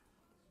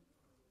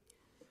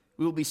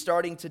We will be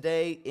starting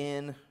today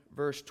in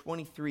verse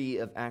 23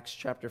 of Acts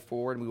chapter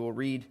 4, and we will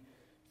read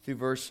through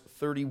verse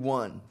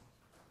 31.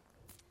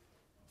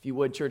 If you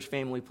would, church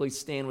family, please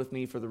stand with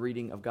me for the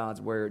reading of God's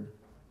word.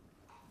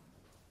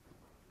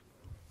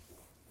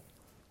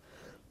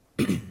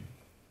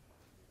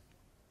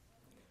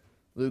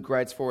 Luke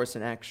writes for us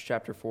in Acts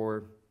chapter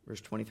 4, verse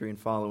 23 and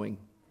following.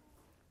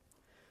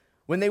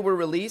 When they were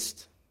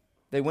released,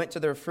 they went to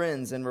their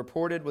friends and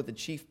reported what the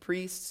chief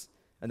priests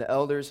and the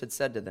elders had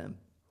said to them.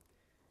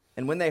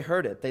 And when they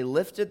heard it, they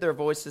lifted their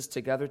voices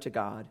together to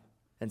God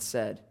and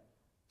said,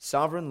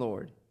 Sovereign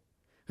Lord,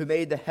 who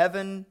made the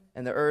heaven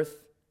and the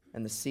earth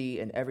and the sea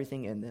and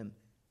everything in them,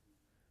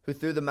 who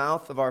through the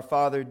mouth of our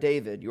father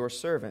David, your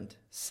servant,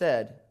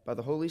 said by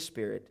the Holy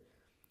Spirit,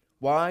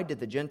 Why did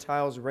the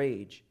Gentiles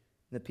rage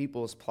and the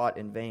peoples plot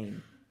in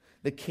vain?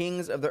 The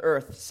kings of the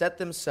earth set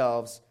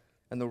themselves,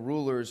 and the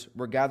rulers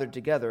were gathered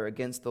together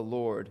against the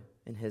Lord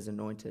and his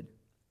anointed.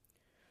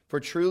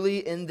 For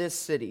truly in this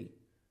city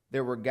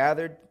there were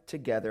gathered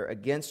together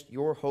against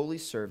your holy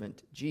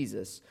servant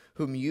Jesus,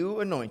 whom you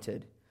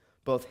anointed,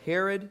 both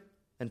Herod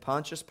and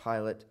Pontius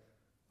Pilate,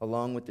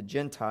 along with the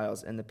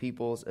Gentiles and the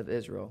peoples of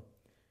Israel,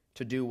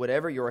 to do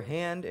whatever your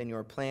hand and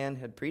your plan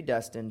had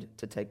predestined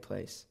to take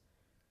place.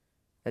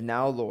 And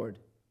now, Lord,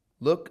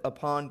 look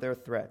upon their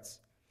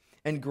threats,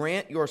 and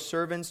grant your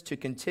servants to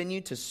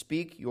continue to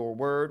speak your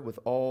word with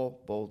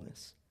all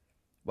boldness,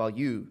 while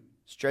you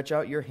stretch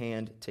out your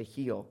hand to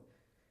heal,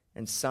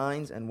 and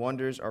signs and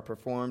wonders are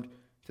performed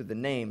through the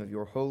name of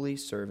your holy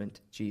servant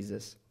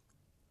Jesus.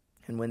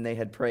 And when they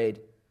had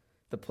prayed,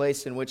 the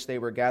place in which they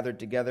were gathered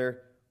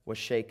together was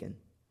shaken,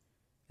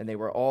 and they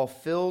were all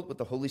filled with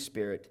the Holy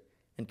Spirit,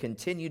 and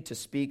continued to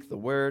speak the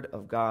word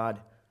of God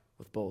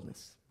with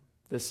boldness.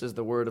 This is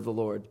the word of the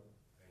Lord.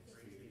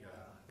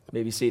 You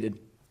may be seated.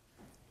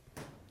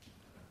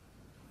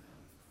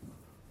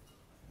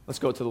 Let's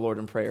go to the Lord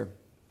in prayer.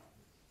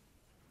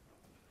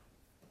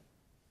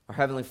 Our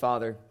Heavenly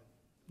Father,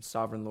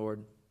 Sovereign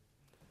Lord,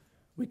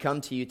 we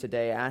come to you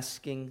today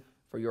asking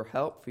for your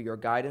help, for your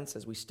guidance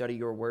as we study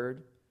your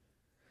word.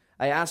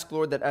 I ask,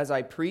 Lord, that as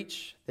I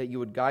preach, that you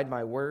would guide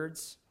my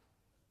words,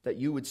 that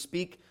you would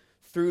speak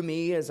through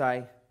me as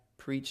I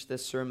preach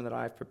this sermon that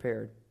I've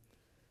prepared.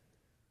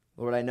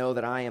 Lord, I know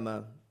that I am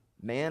a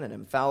man and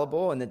am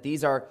fallible, and that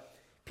these are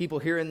people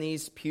here in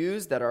these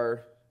pews that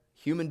are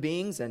human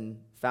beings and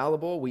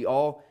fallible. We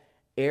all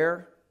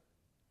err.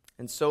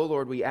 And so,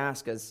 Lord, we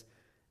ask as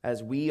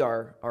we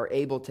are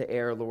able to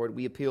err, Lord,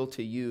 we appeal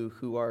to you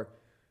who are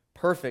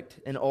perfect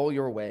in all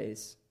your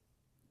ways.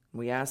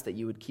 We ask that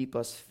you would keep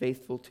us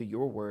faithful to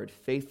your word,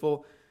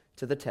 faithful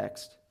to the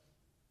text.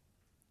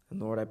 And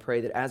Lord, I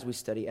pray that as we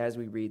study, as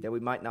we read, that we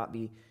might not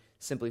be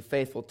simply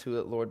faithful to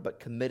it, Lord,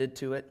 but committed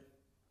to it,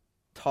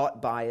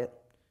 taught by it,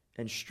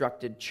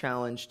 instructed,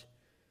 challenged,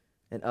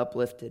 and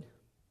uplifted.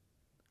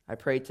 I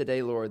pray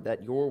today, Lord,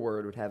 that your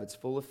word would have its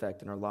full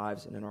effect in our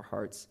lives and in our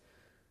hearts.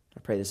 I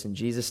pray this in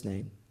Jesus'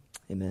 name.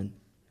 Amen.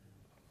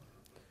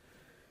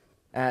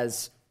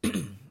 As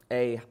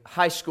a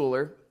high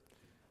schooler,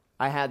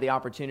 I had the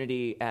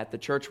opportunity at the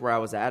church where I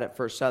was at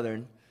First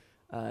Southern,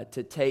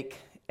 to take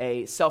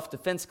a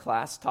self-defense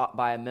class taught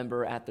by a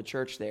member at the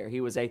church there.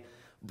 He was a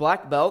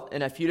black belt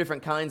in a few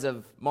different kinds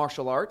of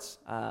martial arts,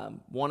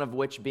 one of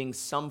which being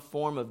some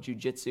form of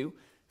jiu-jitsu.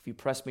 If you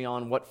press me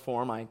on what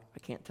form, I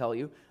can't tell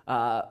you.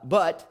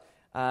 But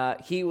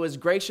he was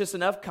gracious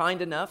enough,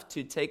 kind enough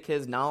to take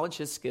his knowledge,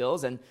 his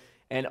skills,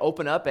 and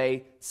open up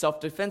a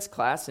self-defense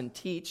class and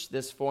teach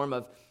this form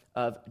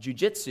of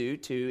jiu-jitsu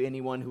to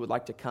anyone who would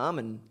like to come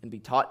and be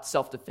taught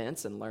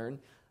self-defense and learn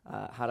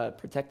how to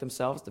protect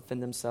themselves,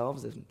 defend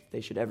themselves if they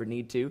should ever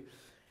need to.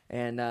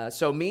 And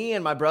so me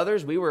and my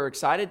brothers, we were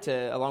excited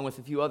to, along with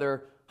a few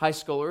other high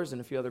schoolers and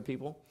a few other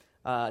people,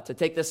 to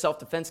take this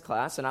self-defense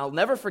class. And I'll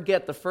never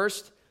forget the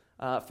first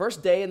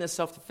day in this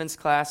self-defense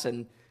class,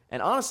 and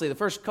honestly, the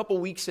first couple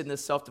weeks in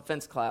this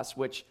self-defense class,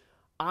 which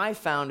I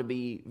found to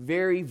be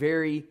very,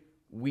 very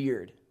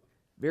weird,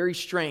 very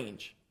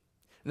strange.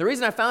 And the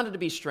reason I found it to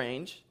be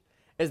strange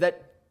is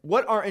that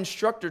what our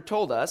instructor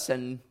told us,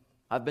 and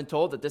I've been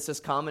told that this is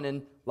common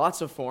in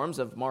lots of forms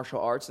of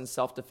martial arts and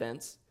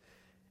self-defense,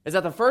 is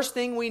that the first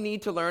thing we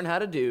need to learn how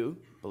to do,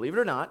 believe it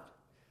or not,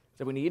 is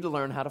that we need to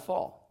learn how to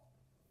fall.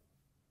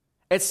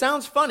 It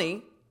sounds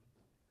funny,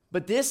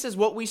 but this is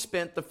what we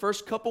spent the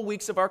first couple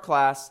weeks of our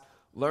class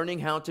learning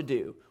how to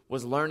do,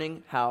 was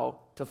learning how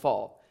to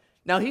fall.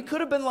 Now, he could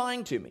have been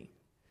lying to me,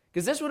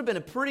 because this would have been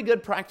a pretty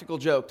good practical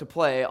joke to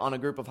play on a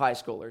group of high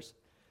schoolers,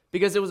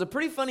 because it was a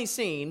pretty funny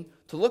scene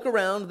to look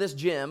around this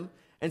gym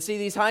and see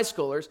these high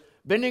schoolers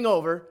bending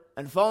over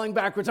and falling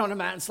backwards on a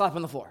mat and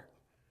slapping the floor.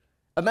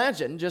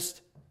 Imagine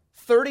just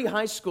 30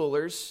 high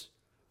schoolers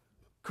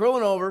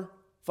curling over,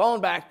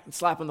 falling back, and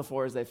slapping the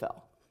floor as they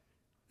fell.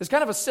 It's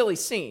kind of a silly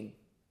scene,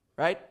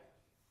 right?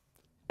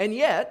 And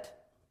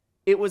yet,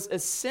 it was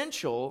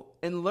essential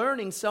in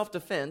learning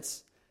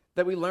self-defense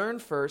that we learn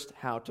first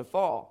how to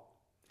fall.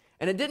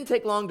 And it didn't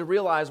take long to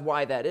realize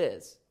why that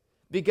is,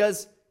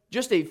 because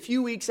just a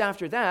few weeks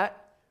after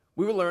that,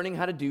 we were learning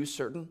how to do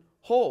certain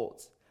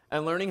holds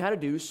and learning how to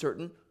do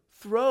certain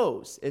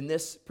throws in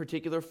this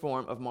particular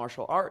form of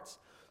martial arts.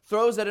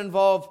 Throws that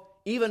involve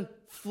even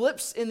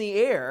flips in the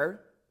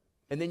air,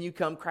 and then you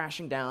come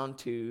crashing down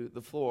to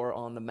the floor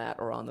on the mat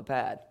or on the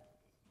pad.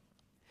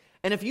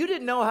 And if you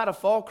didn't know how to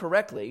fall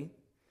correctly,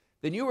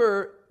 then you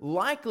were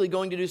likely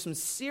going to do some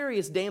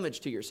serious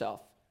damage to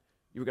yourself.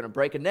 You were going to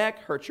break a neck,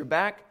 hurt your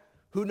back,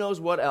 who knows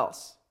what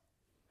else.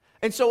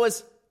 And so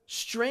as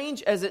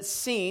strange as it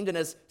seemed, and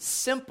as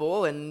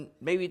simple, and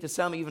maybe to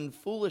some even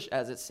foolish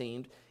as it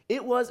seemed,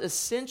 it was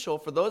essential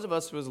for those of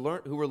us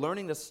who were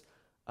learning this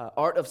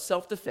art of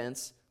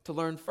self-defense to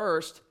learn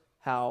first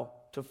how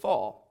to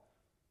fall.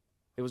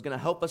 It was going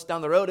to help us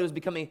down the road. It was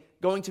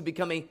going to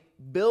become a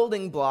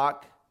building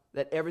block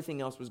that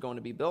everything else was going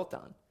to be built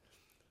on.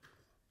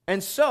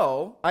 And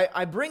so,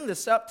 I bring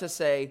this up to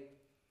say,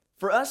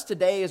 for us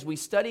today, as we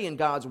study in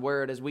God's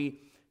Word, as we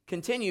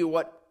continue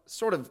what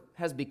sort of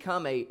has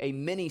become a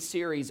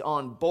mini-series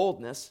on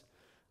boldness,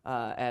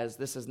 as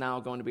this is now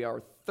going to be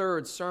our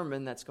third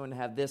sermon that's going to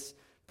have this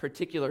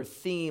particular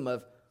theme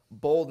of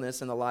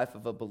boldness in the life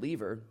of a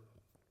believer,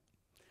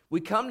 we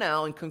come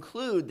now and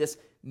conclude this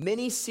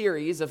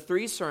mini-series of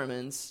 3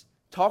 sermons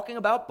talking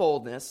about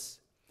boldness,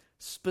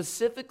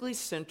 specifically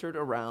centered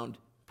around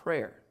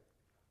prayer.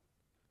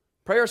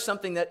 Prayer is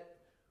something that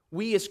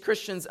we as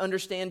Christians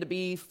understand to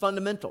be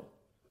fundamental,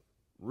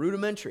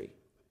 rudimentary.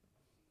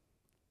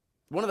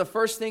 One of the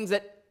first things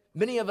that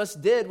many of us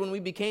did when we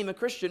became a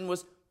Christian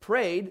was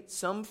prayed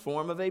some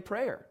form of a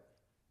prayer,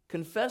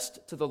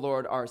 confessed to the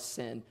Lord our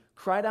sin,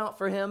 cried out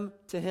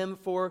to Him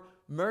for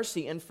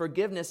mercy and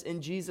forgiveness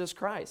in Jesus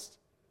Christ.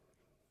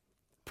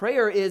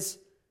 Prayer is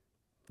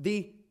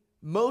the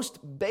most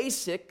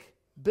basic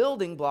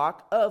building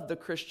block of the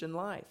Christian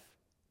life.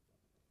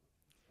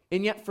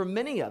 And yet for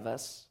many of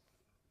us,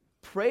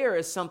 prayer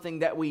is something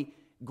that we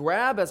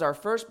grab as our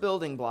first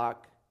building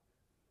block,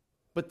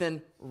 but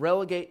then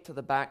relegate to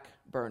the back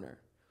burner,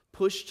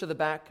 push to the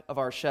back of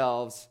our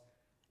shelves,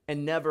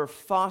 and never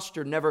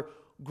foster, never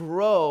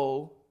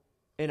grow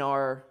in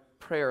our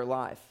prayer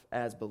life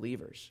as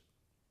believers.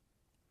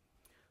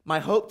 My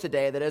hope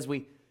today that as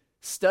we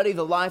study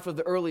the life of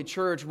the early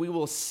church, we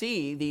will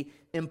see the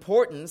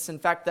importance, in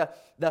fact,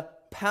 the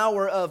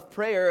power of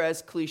prayer,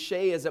 as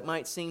cliche as it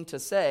might seem to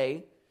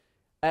say,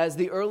 as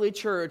the early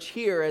church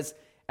here,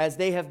 as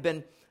they have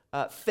been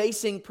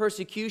facing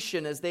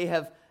persecution, as they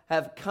have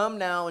come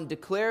now and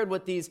declared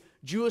what these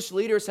Jewish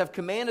leaders have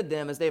commanded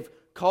them, as they've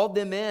called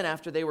them in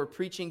after they were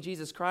preaching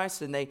Jesus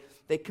Christ, and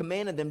they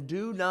commanded them,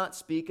 do not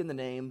speak in the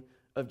name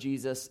of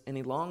Jesus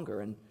any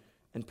longer.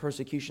 And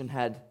persecution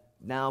had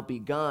now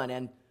begun.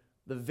 And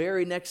the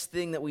very next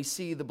thing that we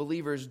see the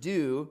believers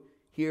do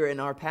here in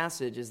our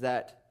passage is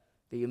that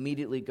they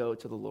immediately go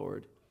to the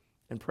Lord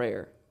in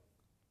prayer.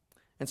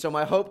 And so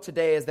my hope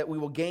today is that we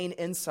will gain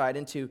insight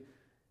into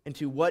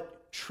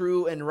what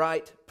true and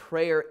right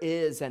prayer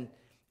is, and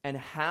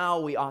how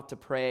we ought to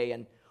pray,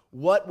 and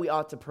what we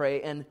ought to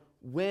pray, and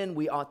when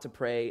we ought to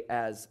pray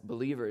as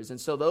believers.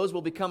 And so those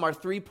will become our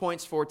 3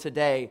 points for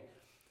today: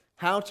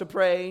 how to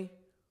pray,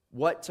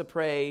 what to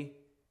pray,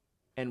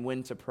 and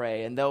when to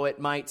pray. And though it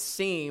might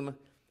seem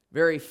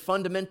very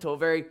fundamental,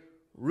 very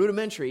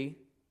rudimentary,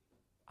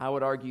 I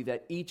would argue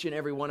that each and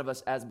every one of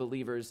us as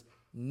believers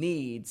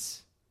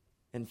needs,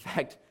 in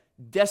fact,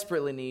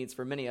 desperately needs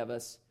for many of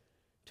us,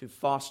 to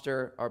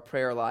foster our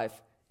prayer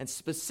life, and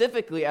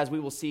specifically, as we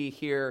will see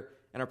here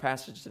in our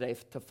passage today,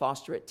 to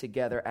foster it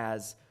together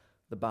as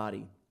the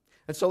body.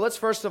 And so let's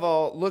first of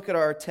all look at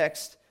our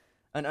text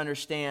and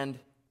understand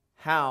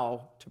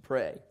how to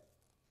pray.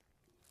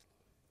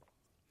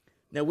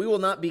 Now, we will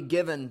not be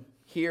given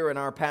here in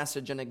our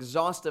passage an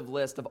exhaustive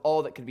list of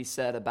all that could be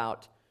said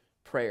about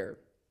prayer.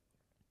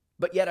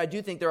 But yet I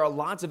do think there are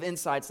lots of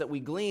insights that we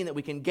glean, that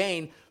we can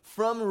gain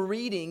from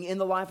reading in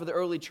the life of the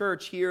early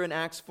church here in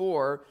Acts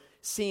 4,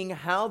 seeing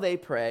how they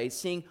pray,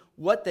 seeing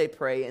what they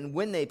pray, and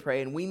when they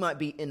pray, and we might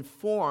be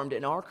informed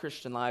in our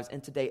Christian lives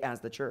and today as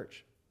the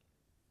church.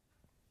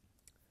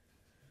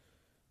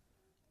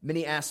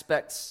 Many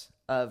aspects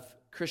of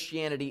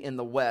Christianity in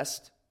the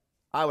West,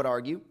 I would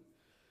argue,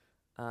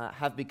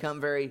 have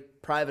become very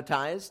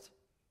privatized,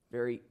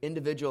 very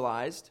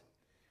individualized.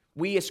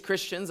 We as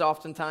Christians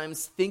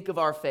oftentimes think of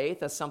our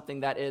faith as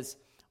something that is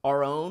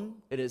our own.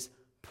 It is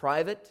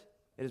private.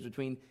 It is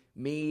between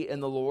me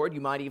and the Lord.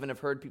 You might even have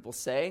heard people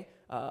say,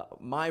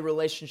 my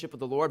relationship with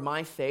the Lord,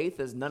 my faith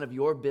is none of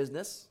your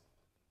business.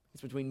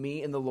 It's between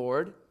me and the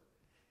Lord.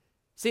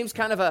 Seems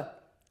kind of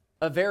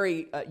a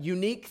very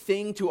unique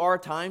thing to our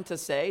time to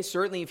say.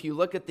 Certainly if you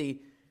look at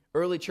the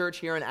early church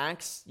here in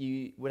Acts,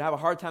 you would have a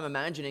hard time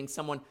imagining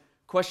someone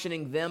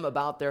questioning them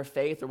about their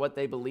faith or what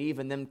they believe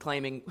and them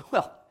claiming,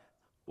 well,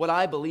 what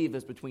I believe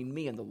is between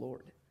me and the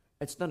Lord.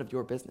 It's none of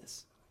your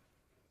business.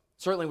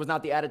 Certainly was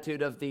not the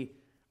attitude of the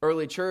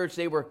early church.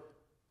 They were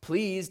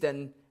pleased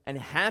and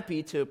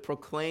happy to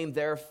proclaim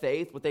their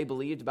faith, what they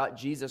believed about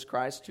Jesus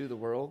Christ, to the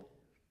world.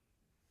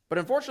 But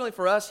unfortunately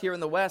for us here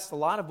in the West, a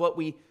lot of what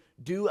we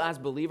do as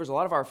believers, a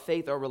lot of our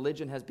faith, our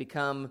religion has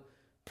become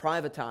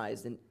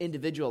privatized and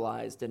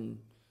individualized, and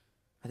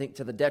I think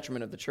to the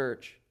detriment of the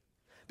church.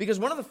 Because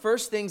one of the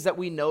first things that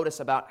we notice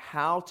about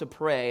how to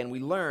pray, and we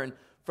learn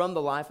from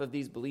the life of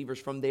these believers,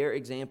 from their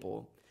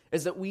example,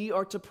 is that we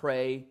are to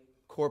pray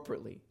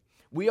corporately.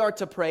 We are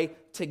to pray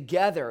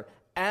together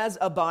as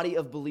a body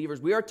of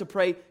believers. We are to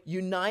pray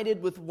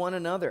united with one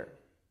another.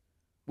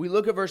 We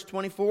look at verse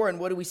 24, and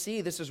what do we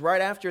see? This is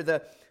right after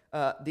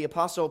the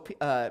apostle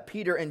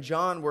Peter and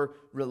John were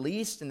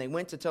released, and they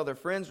went to tell their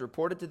friends,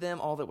 reported to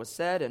them all that was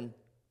said, and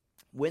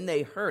when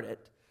they heard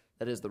it,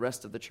 that is the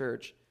rest of the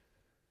church,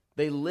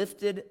 they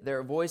lifted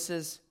their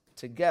voices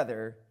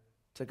together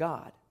to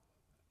God.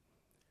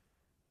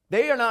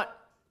 They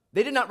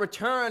did not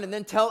return and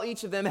then tell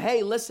each of them,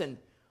 hey, listen,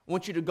 I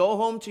want you to go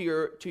home to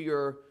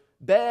your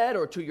bed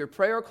or to your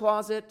prayer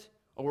closet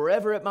or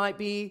wherever it might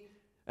be,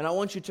 and I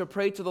want you to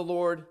pray to the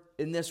Lord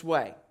in this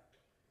way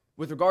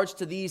with regards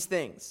to these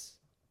things.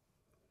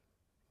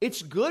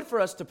 It's good for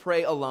us to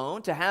pray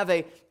alone, to have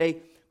a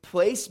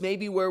place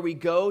maybe where we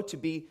go to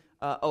be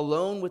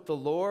alone with the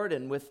Lord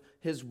and with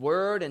His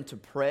Word and to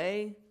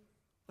pray.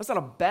 That's not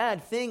a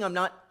bad thing. I'm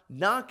not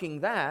knocking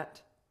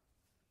that.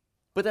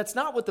 But that's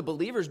not what the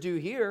believers do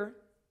here.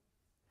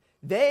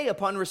 They,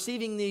 upon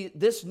receiving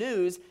this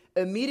news,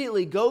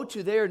 immediately go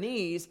to their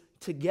knees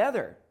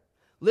together,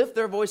 lift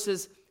their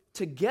voices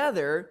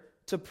together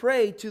to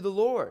pray to the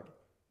Lord.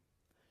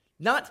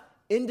 Not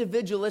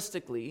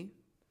individualistically,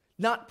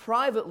 not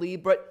privately,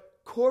 but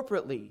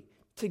corporately,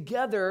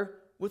 together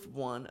with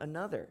one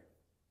another.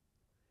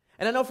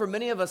 And I know for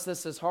many of us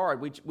this is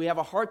hard. We have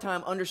a hard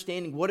time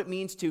understanding what it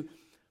means to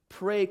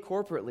pray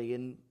corporately,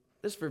 and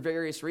this for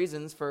various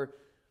reasons. For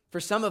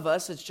some of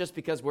us, it's just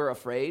because we're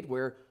afraid,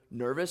 we're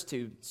nervous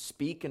to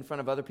speak in front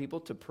of other people,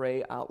 to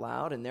pray out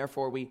loud, and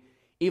therefore we,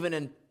 even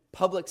in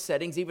public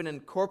settings, even in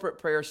corporate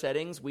prayer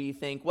settings, we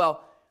think,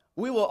 well,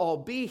 we will all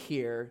be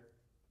here,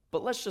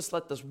 but let's just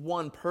let this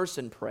one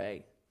person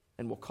pray,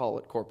 and we'll call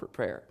it corporate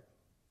prayer.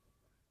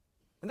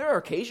 And there are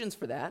occasions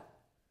for that.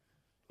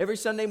 Every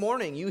Sunday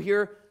morning, you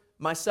hear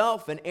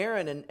myself and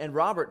Aaron and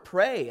Robert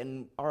pray,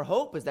 and our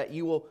hope is that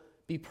you will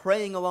be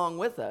praying along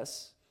with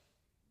us.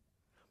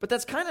 But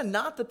that's kind of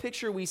not the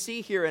picture we see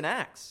here in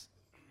Acts.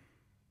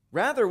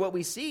 Rather, what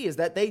we see is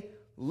that they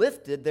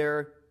lifted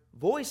their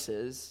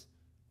voices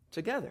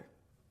together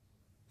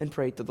and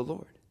prayed to the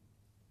Lord.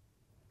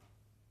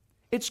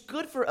 It's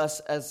good for us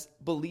as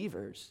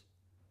believers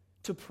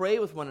to pray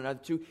with one another,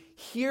 to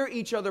hear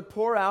each other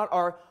pour out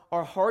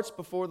our hearts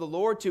before the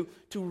Lord, to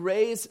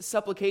raise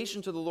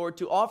supplication to the Lord,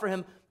 to offer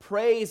Him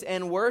praise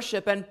and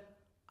worship. And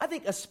I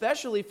think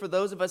especially for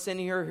those of us in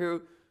here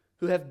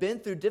who have been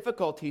through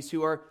difficulties,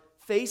 who are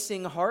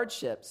facing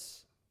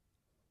hardships,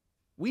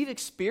 we've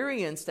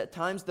experienced at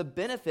times the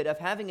benefit of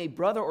having a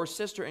brother or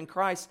sister in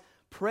Christ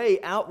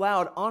pray out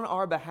loud on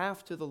our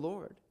behalf to the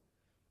Lord.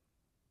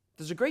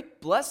 There's a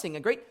great blessing, a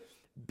great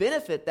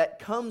benefit that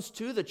comes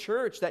to the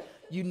church, that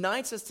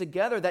unites us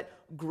together, that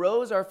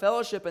grows our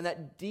fellowship, and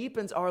that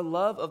deepens our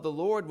love of the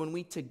Lord when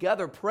we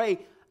together pray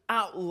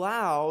out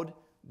loud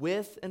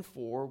with and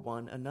for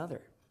one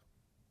another.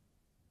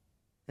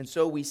 And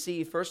so we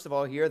see, first of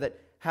all, here that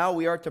how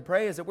we are to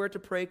pray is that we're to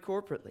pray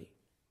corporately.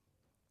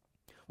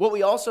 What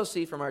we also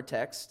see from our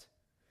text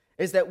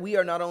is that we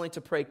are not only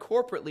to pray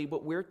corporately,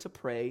 but we're to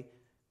pray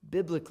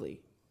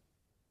biblically.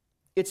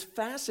 It's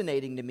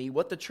fascinating to me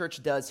what the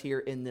church does here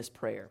in this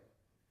prayer.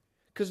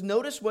 Because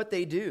notice what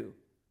they do.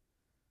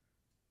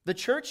 The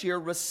church here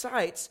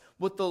recites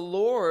what the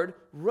Lord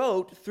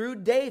wrote through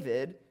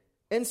David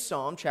in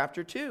Psalm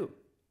chapter 2.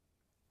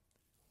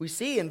 We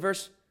see in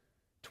verse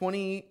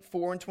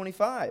 24 and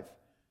 25.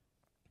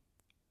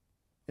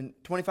 In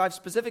 25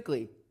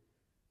 specifically,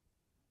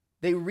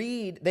 they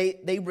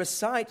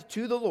recite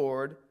to the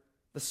Lord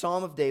the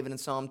Psalm of David in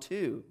Psalm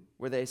 2,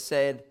 where they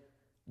said,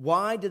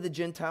 "Why did the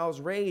Gentiles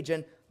rage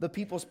and the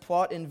peoples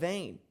plot in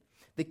vain?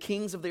 The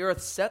kings of the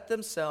earth set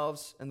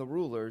themselves, and the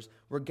rulers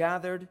were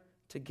gathered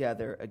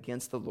together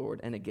against the Lord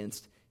and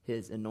against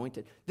His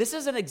anointed." This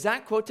is an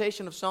exact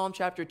quotation of Psalm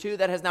chapter 2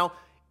 that has now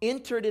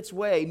made its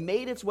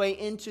way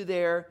into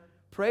their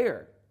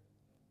prayer.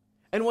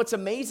 And what's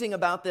amazing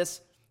about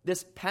this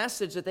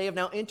passage that they have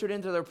now entered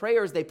into their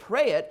prayers, they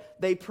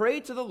pray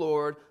to the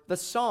Lord, the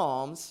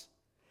Psalms,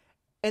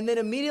 and then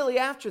immediately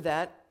after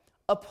that,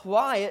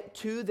 apply it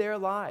to their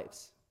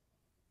lives.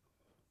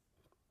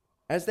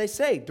 As they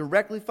say,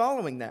 directly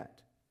following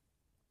that.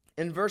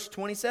 In verse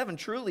 27,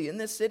 "Truly in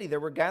this city there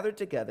were gathered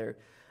together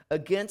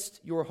against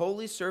your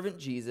holy servant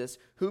Jesus,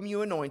 whom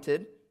you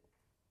anointed."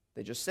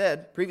 They just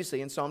said previously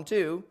in Psalm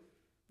 2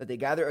 that they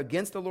gather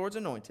against the Lord's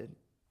anointed,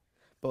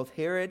 both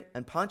Herod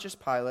and Pontius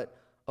Pilate,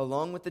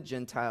 along with the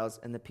Gentiles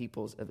and the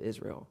peoples of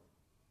Israel.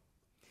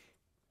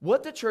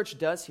 What the church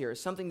does here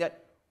is something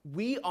that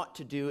we ought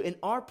to do in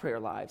our prayer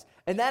lives,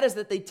 and that is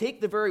that they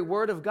take the very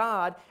word of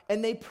God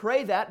and they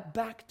pray that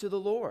back to the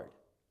Lord.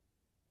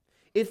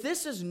 If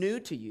this is new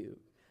to you,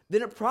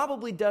 then it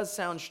probably does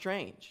sound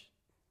strange.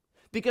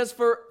 Because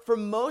for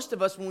most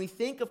of us, when we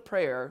think of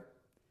prayer,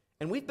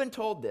 and we've been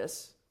told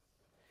this,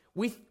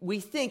 we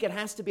think it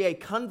has to be a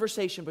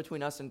conversation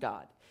between us and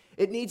God.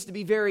 It needs to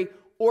be very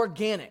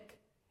organic.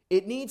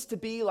 It needs to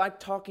be like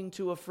talking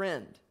to a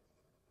friend.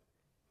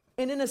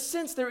 And in a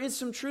sense, there is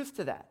some truth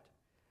to that.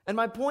 And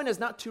my point is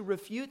not to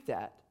refute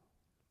that.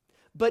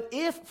 But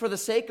if, for the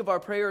sake of our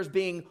prayers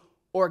being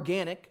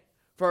organic,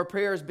 for our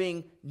prayers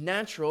being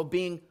natural,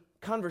 being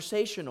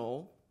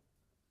conversational,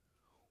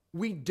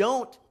 we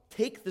don't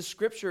take the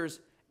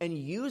Scriptures and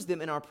use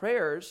them in our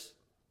prayers,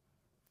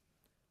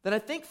 then I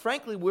think,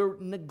 frankly, we're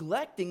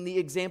neglecting the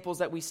examples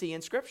that we see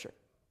in Scripture.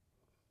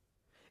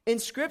 In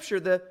Scripture,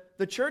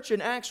 the church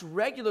in Acts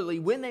regularly,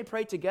 when they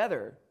pray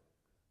together,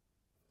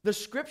 the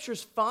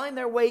Scriptures find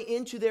their way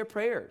into their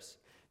prayers.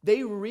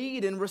 They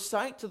read and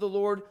recite to the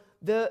Lord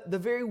the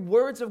very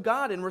words of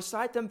God and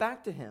recite them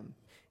back to Him.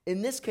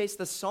 In this case,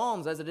 the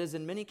Psalms, as it is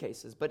in many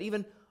cases, but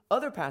even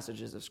other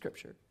passages of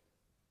Scripture.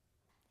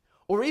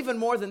 Or even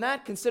more than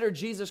that, consider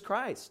Jesus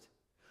Christ,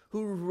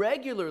 who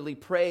regularly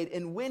prayed,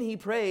 and when He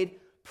prayed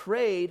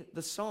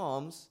the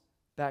Psalms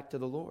back to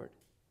the Lord.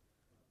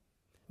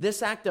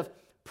 This act of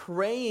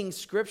praying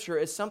Scripture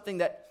is something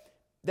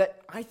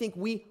that I think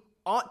we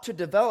ought to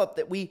develop,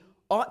 that we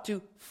ought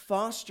to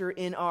foster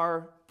in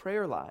our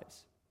prayer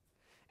lives.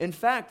 In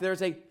fact,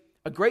 there's a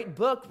great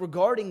book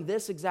regarding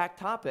this exact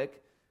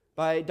topic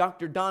by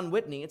Dr. Don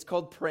Whitney. It's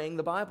called Praying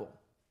the Bible.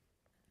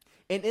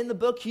 And in the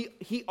book,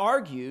 he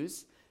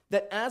argues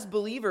that as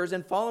believers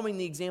and following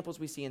the examples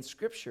we see in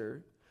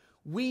Scripture,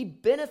 we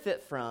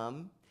benefit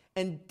from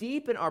and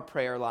deepen our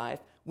prayer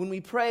life when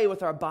we pray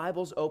with our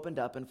Bibles opened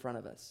up in front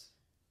of us.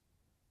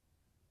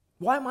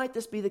 Why might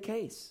this be the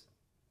case?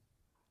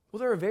 Well,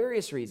 there are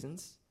various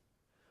reasons.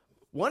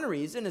 One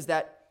reason is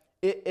that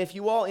if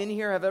you all in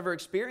here have ever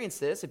experienced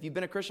this, if you've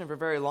been a Christian for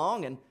very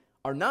long and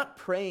are not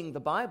praying the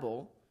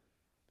Bible,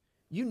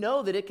 you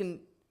know that it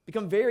can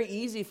become very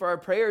easy for our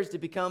prayers to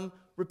become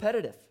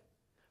repetitive,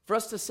 for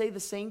us to say the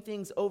same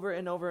things over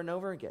and over and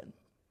over again.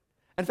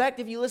 In fact,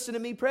 if you listen to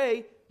me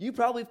pray, you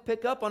probably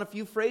pick up on a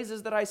few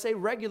phrases that I say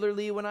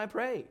regularly when I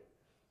pray.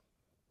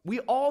 We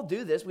all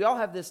do this. We all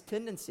have this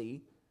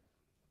tendency.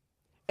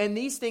 And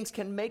these things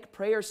can make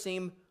prayer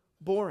seem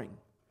boring,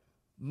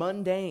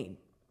 mundane,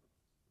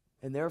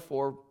 and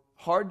therefore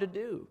hard to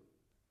do.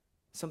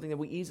 Something that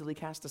we easily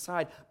cast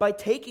aside. By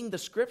taking the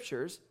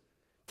Scriptures,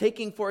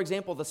 taking, for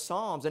example, the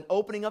Psalms and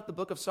opening up the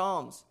book of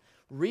Psalms,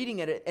 reading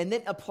it, and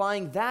then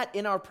applying that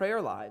in our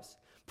prayer lives,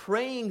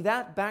 praying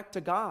that back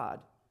to God,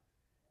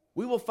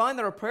 we will find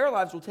that our prayer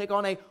lives will take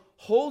on a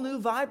whole new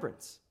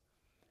vibrance,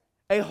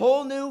 a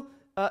whole new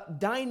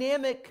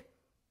dynamic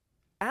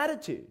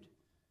attitude.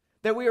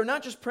 That we are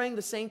not just praying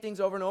the same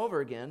things over and over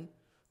again.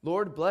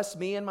 Lord, bless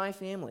me and my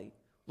family.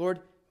 Lord,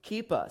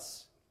 keep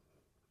us.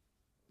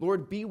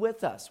 Lord, be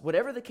with us.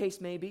 Whatever the case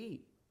may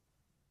be.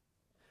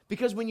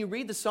 Because when you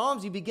read the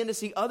Psalms, you begin to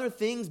see other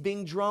things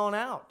being drawn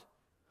out.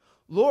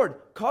 Lord,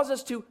 cause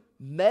us to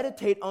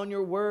meditate on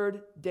your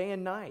word day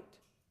and night.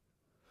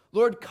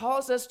 Lord,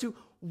 cause us to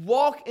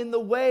walk in the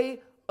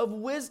way of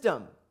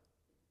wisdom.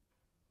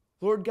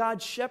 Lord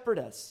God, shepherd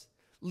us.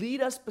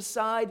 Lead us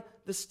beside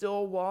the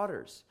still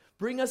waters.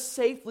 Bring us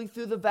safely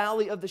through the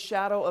valley of the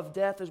shadow of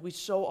death as we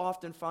so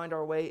often find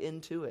our way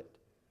into it.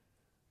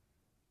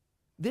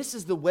 This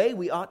is the way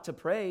we ought to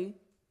pray.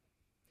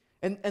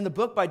 And the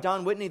book by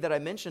Don Whitney that I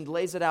mentioned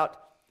lays it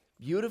out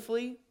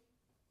beautifully,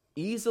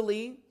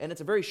 easily, and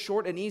it's a very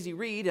short and easy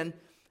read,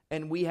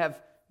 and we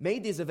have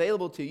made these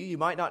available to you. You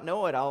might not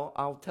know it.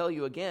 I'll tell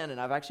you again, and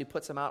I've actually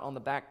put some out on the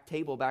back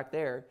table back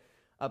there.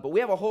 But we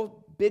have a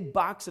whole big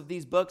box of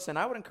these books, and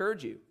I would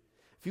encourage you,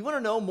 if you want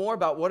to know more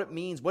about what it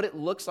means, what it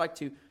looks like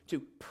to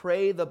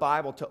pray the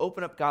Bible, to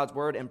open up God's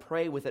Word and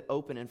pray with it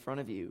open in front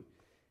of you,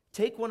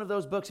 take one of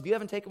those books. If you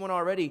haven't taken one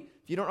already,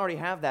 if you don't already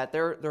have that,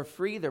 they're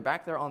free. They're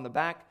back there on the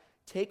back.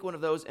 Take one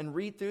of those and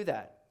read through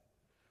that.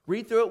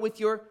 Read through it with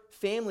your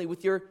family,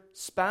 with your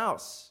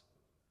spouse.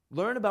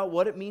 Learn about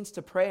what it means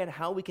to pray and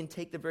how we can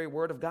take the very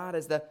Word of God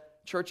as the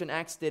church in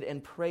Acts did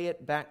and pray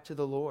it back to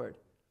the Lord.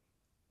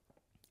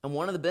 And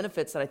one of the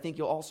benefits that I think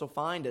you'll also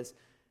find is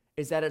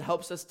that it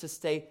helps us to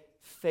stay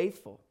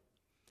faithful.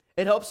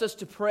 It helps us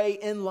to pray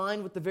in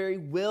line with the very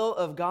will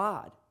of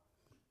God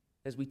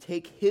as we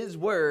take His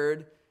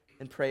word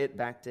and pray it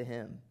back to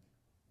Him.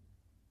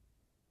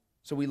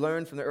 So we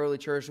learn from the early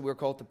church that we're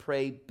called to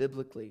pray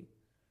biblically.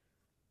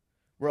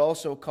 We're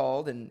also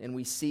called, and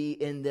we see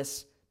in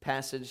this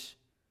passage,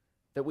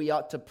 that we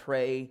ought to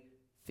pray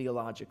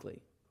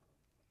theologically.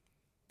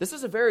 This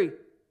is a very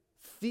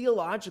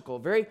theological,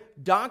 very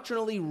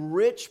doctrinally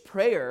rich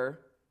prayer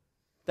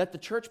that the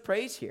church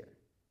prays here.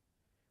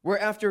 Where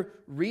after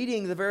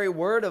reading the very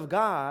word of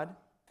God,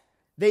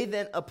 they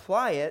then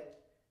apply it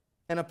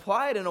in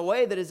a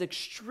way that is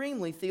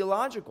extremely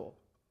theological.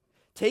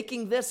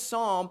 Taking this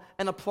psalm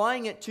and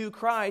applying it to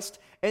Christ,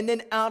 and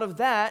then out of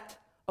that,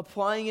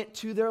 applying it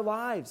to their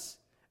lives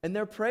and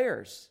their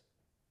prayers.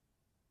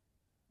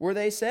 Where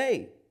they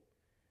say,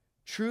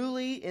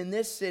 "Truly in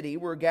this city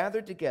we're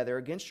gathered together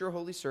against your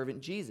holy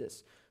servant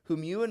Jesus,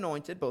 whom you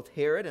anointed, both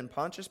Herod and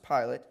Pontius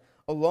Pilate,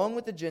 along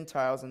with the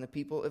Gentiles and the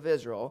people of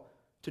Israel,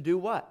 to do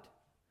what?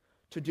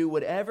 To do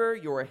whatever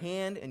your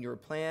hand and your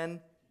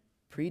plan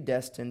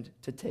predestined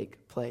to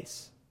take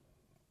place.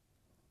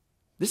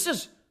 This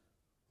is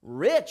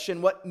rich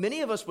in what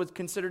many of us would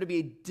consider to be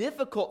a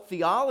difficult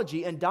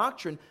theology and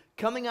doctrine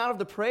coming out of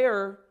the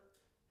prayer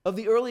of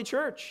the early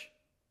church.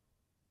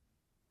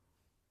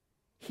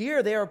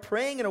 Here they are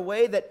praying in a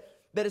way that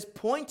is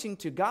pointing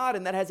to God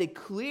and that has a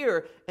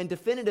clear and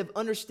definitive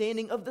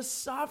understanding of the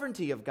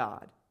sovereignty of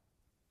God.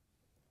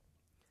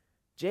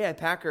 J.I.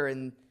 Packer,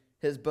 in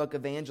his book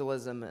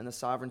Evangelism and the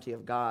Sovereignty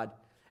of God,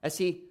 as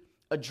he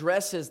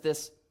addresses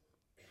this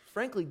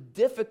frankly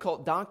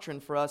difficult doctrine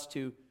for us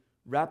to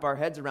wrap our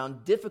heads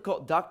around,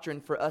 difficult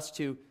doctrine for us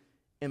to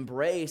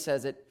embrace,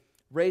 as it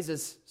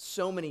raises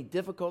so many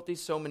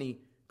difficulties, so many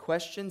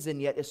questions,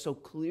 and yet is so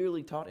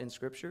clearly taught in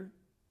Scripture.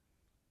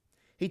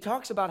 He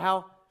talks about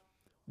how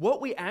what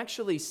we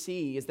actually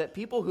see is that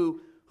people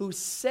who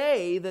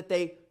say that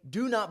they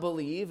do not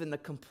believe in the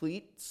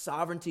complete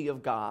sovereignty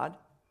of God,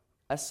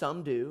 as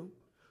some do,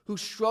 who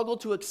struggle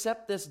to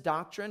accept this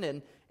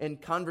doctrine in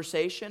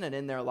conversation and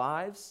in their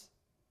lives,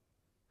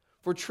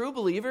 for true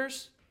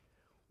believers,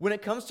 when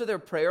it comes to their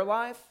prayer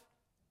life,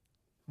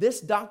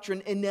 this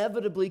doctrine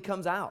inevitably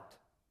comes out.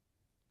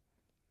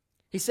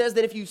 He says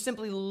that if you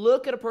simply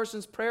look at a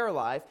person's prayer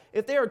life,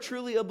 if they are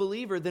truly a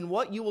believer, then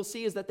what you will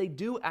see is that they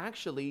do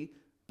actually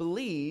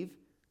believe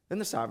in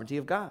the sovereignty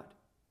of God.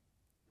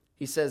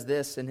 He says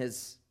this in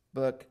his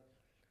book,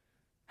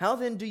 "How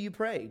then do you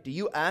pray? Do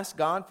you ask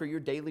God for your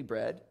daily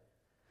bread?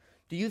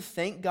 Do you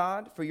thank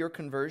God for your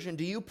conversion?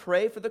 Do you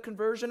pray for the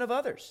conversion of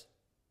others?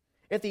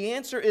 If the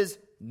answer is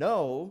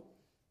no,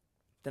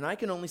 then I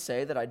can only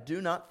say that I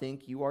do not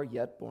think you are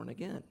yet born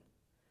again."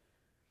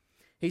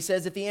 He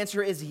says if the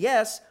answer is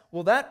yes,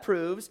 well, that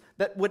proves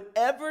that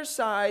whatever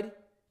side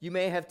you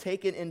may have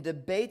taken in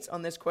debates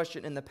on this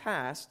question in the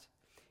past,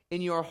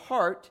 in your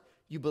heart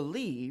you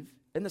believe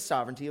in the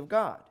sovereignty of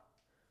God,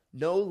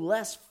 no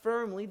less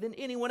firmly than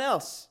anyone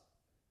else.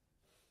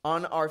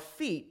 On our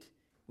feet,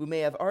 we may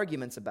have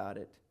arguments about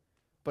it,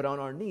 but on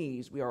our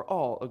knees, we are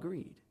all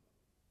agreed.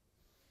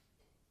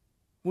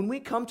 When we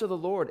come to the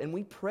Lord and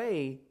we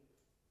pray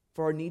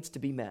for our needs to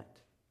be met,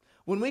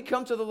 when we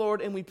come to the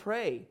Lord and we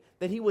pray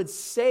that He would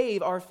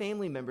save our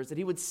family members, that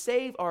He would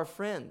save our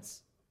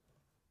friends,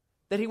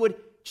 that He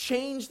would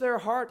change their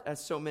heart,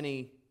 as so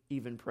many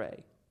even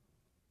pray,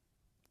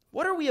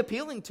 what are we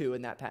appealing to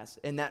in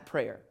that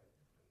prayer?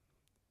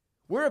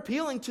 We're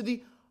appealing to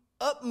the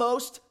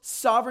utmost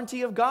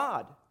sovereignty of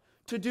God,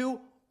 to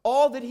do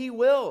all that He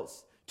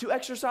wills, to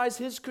exercise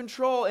His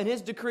control and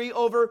His decree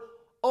over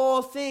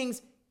all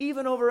things,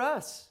 even over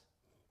us.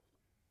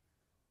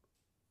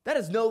 That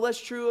is no less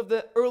true of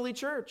the early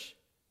church.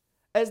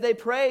 As they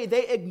pray,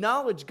 they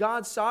acknowledge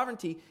God's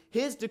sovereignty,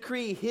 His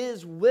decree,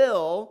 His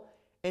will,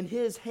 and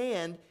His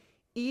hand,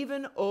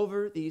 even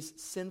over these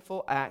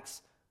sinful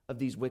acts of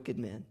these wicked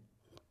men.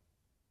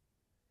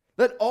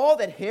 Let all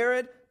that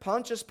Herod,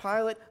 Pontius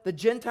Pilate, the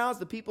Gentiles,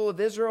 the people of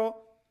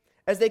Israel,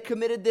 as they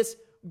committed this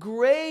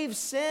grave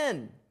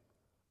sin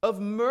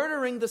of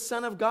murdering the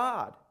Son of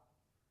God,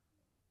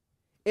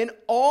 in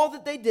all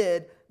that they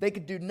did, they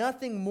could do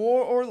nothing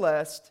more or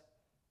less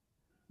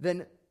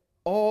than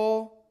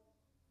all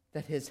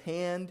that His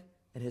hand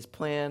and His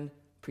plan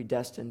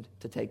predestined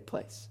to take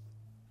place.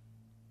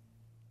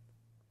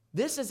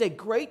 This is a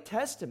great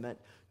testament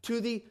to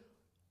the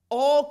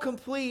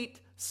all-complete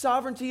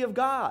sovereignty of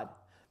God,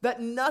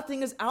 that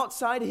nothing is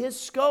outside His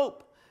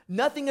scope,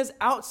 nothing is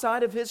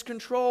outside of His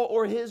control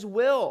or His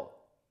will.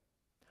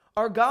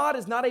 Our God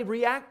is not a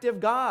reactive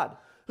God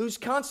who's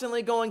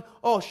constantly going,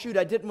 oh, shoot,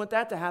 I didn't want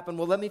that to happen.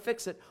 Well, let me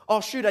fix it.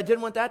 Oh, shoot, I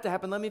didn't want that to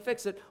happen. Let me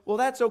fix it. Well,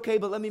 that's okay,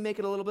 but let me make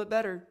it a little bit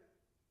better.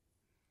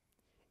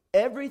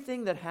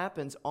 Everything that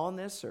happens on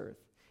this earth,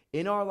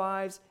 in our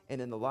lives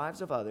and in the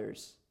lives of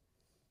others,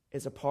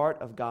 is a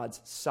part of God's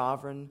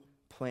sovereign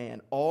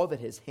plan, all that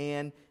His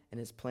hand and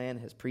His plan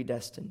has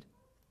predestined.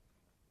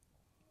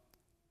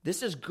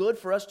 This is good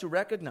for us to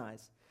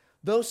recognize.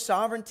 Though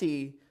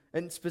sovereignty,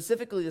 and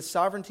specifically the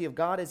sovereignty of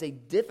God, is a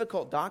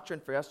difficult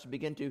doctrine for us to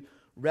begin to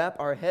wrap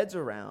our heads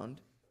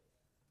around,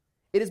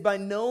 it is by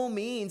no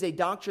means a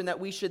doctrine that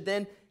we should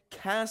then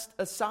cast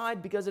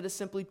aside because it is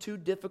simply too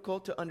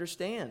difficult to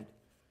understand.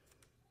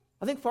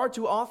 I think far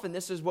too often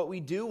this is what we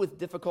do with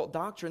difficult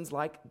doctrines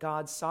like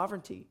God's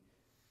sovereignty.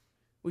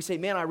 We say,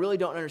 man, I really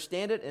don't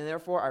understand it, and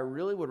therefore I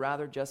really would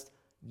rather just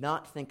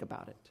not think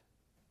about it.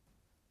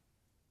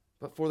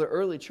 But for the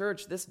early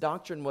church, this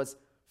doctrine was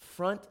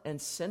front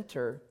and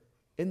center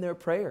in their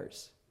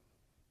prayers.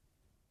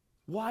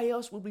 Why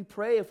else would we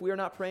pray if we are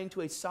not praying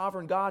to a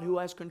sovereign God who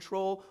has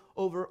control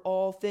over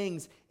all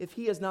things? If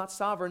He is not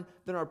sovereign,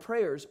 then our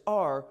prayers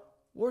are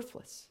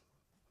worthless.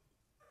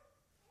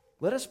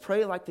 Let us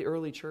pray like the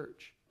early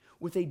church,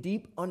 with a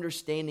deep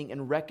understanding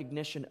and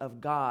recognition of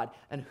God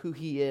and who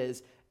He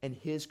is and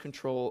His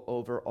control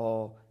over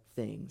all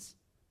things.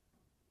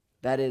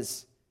 That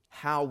is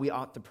how we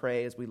ought to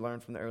pray, as we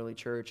learned from the early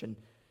church. And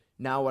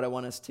now what I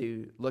want us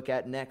to look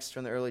at next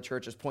from the early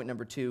church is point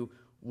number 2,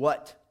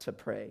 what to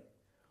pray.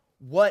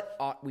 What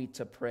ought we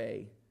to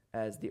pray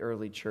as the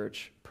early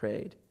church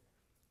prayed?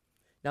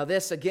 Now,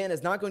 this, again,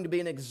 is not going to be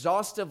an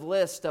exhaustive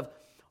list of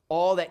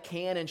all that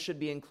can and should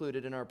be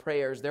included in our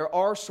prayers. There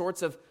are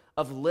sorts of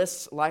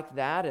lists like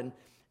that,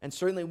 and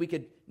certainly we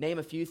could name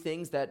a few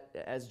things that,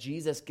 as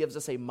Jesus gives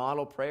us a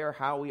model prayer,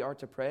 how we are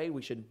to pray.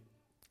 We should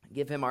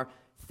give him our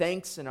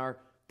thanks and our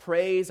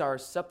praise, our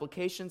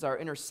supplications, our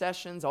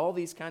intercessions, all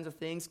these kinds of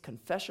things,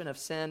 confession of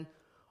sin.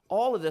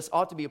 All of this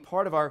ought to be a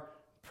part of our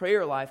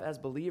prayer life as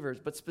believers.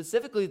 But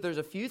specifically, there's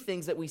a few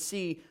things that we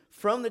see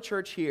from the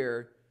church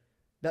here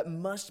that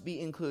must be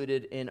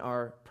included in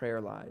our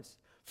prayer lives.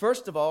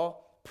 First of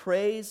all,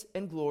 praise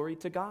and glory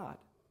to God.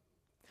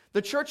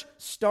 The church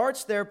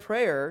starts their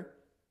prayer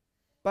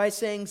by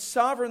saying,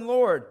 "Sovereign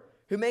Lord,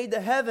 who made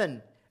the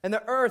heaven and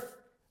the earth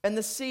and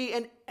the sea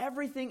and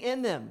everything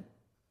in them,"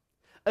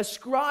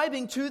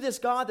 ascribing to this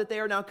God that they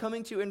are now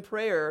coming to in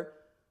prayer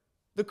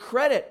the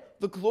credit,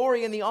 the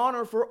glory, and the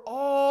honor for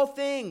all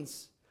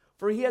things.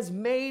 For he has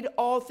made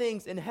all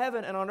things in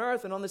heaven and on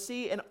earth and on the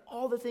sea and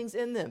all the things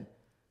in them.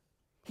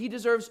 He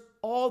deserves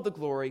all the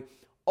glory,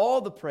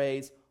 all the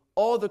praise,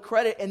 all the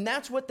credit, and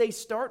that's what they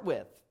start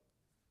with.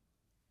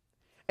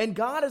 And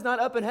God is not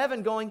up in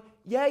heaven going,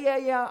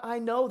 yeah, I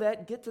know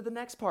that, get to the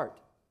next part.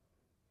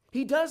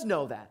 He does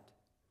know that.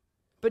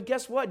 But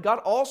guess what? God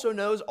also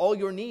knows all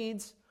your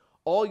needs,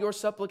 all your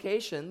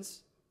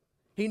supplications.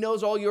 He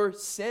knows all your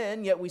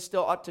sin, yet we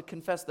still ought to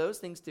confess those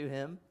things to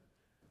him.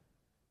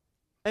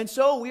 And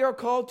so we are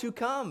called to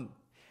come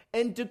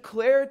and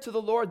declare to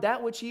the Lord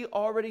that which he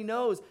already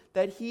knows,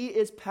 that he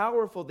is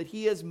powerful, that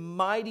he is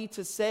mighty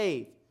to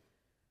save.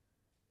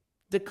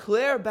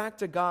 Declare back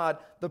to God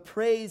the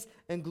praise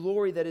and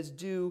glory that is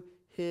due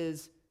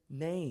his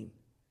name.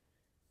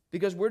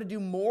 Because we're to do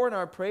more in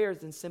our prayers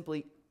than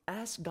simply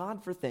ask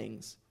God for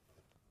things.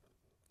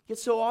 Yet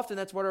so often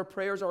that's what our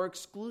prayers are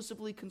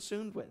exclusively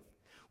consumed with.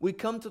 We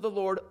come to the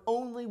Lord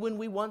only when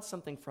we want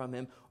something from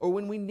him or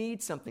when we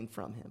need something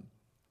from him.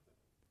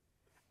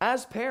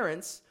 As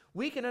parents,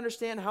 we can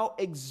understand how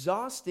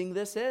exhausting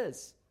this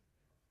is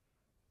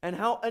and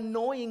how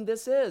annoying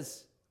this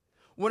is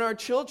when our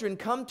children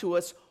come to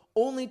us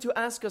only to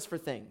ask us for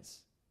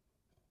things.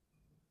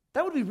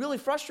 That would be really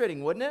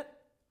frustrating, wouldn't it?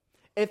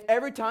 If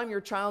every time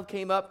your child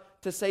came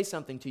up to say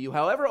something to you,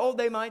 however old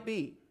they might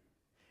be,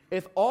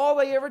 if all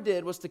they ever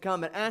did was to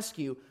come and ask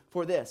you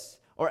for this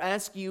or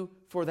ask you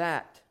for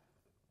that,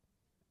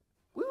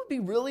 we would be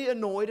really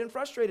annoyed and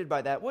frustrated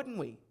by that, wouldn't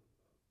we?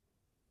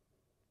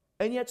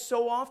 And yet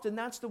so often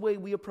that's the way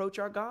we approach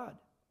our God.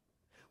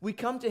 We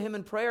come to him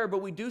in prayer,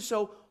 but we do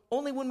so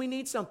only when we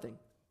need something.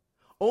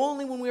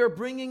 Only when we are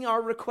bringing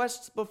our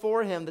requests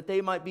before him that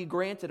they might be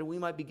granted and we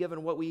might be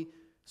given what we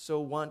so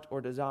want or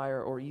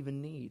desire or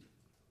even need.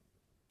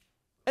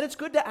 And it's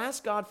good to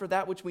ask God for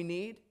that which we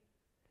need.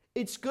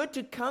 It's good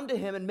to come to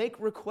him and make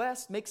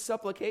requests, make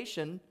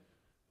supplication.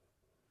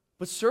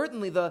 But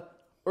certainly the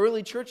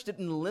early church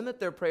didn't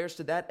limit their prayers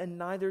to that, and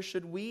neither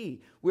should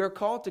we. We are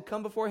called to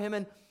come before him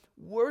and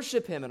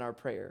worship him in our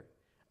prayer.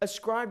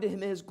 Ascribe to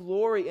him his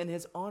glory and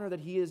his honor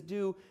that he is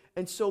due,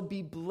 and so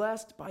be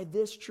blessed by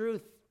this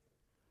truth,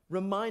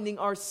 reminding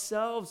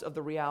ourselves of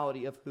the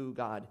reality of who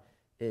God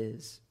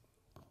is.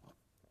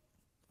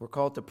 We're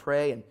called to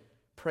pray and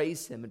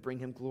praise him and bring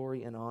him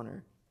glory and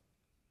honor.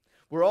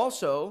 We're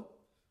also,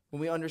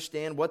 when we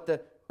understand what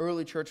the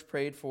early church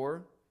prayed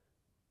for,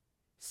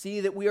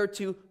 see that we are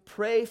to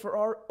pray for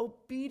our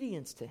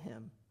obedience to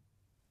him.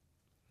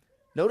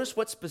 Notice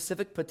what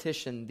specific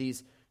petition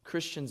these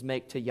Christians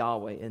make to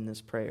Yahweh in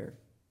this prayer.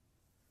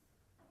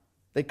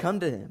 They come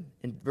to him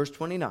in verse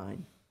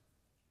 29.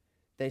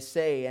 They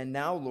say, "And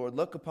now, Lord,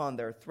 look upon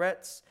their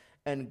threats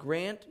and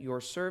grant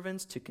your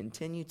servants to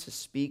continue to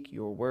speak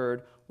your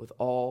word with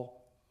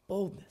all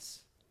boldness."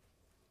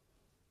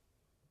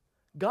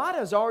 God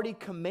has already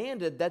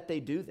commanded that they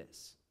do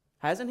this,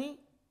 hasn't he?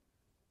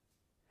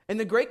 In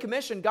the Great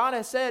Commission, God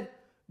has said,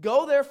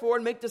 "Go therefore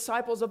and make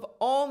disciples of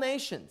all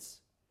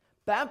nations,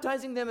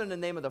 baptizing them in the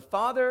name of the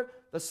Father,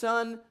 the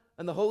Son,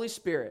 and the Holy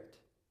Spirit.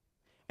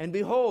 And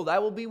behold, I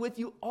will be with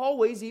you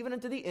always, even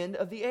unto the end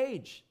of the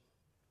age."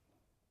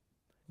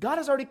 God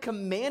has already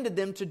commanded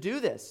them to do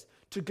this,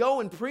 to go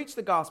and preach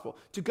the gospel,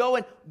 to go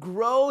and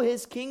grow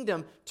his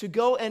kingdom, to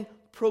go and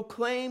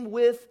proclaim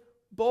with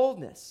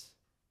boldness.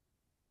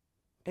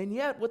 And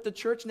yet, what the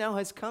church now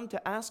has come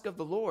to ask of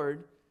the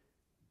Lord,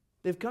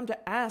 they've come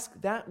to ask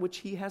that which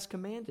he has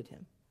commanded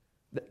them.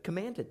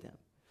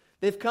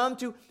 They've come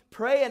to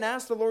pray and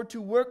ask the Lord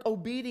to work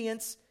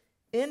obedience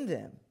in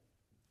them.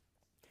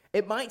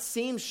 It might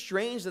seem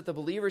strange that the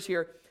believers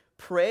here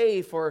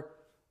pray for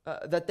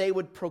that they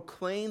would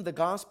proclaim the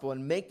gospel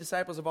and make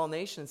disciples of all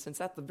nations, since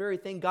that's the very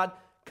thing God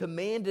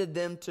commanded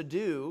them to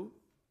do.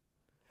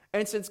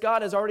 And since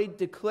God has already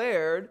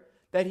declared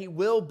that he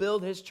will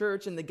build his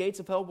church and the gates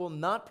of hell will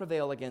not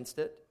prevail against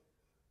it,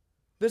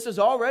 this is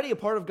already a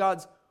part of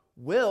God's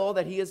will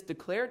that he has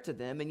declared to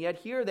them, and yet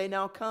here they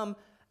now come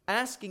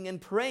asking and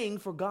praying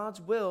for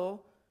God's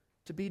will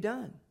to be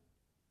done.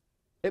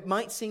 It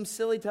might seem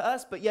silly to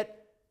us, but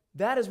yet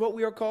that is what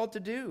we are called to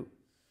do.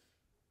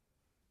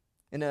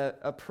 In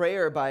a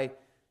prayer by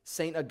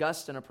St.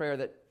 Augustine, a prayer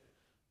that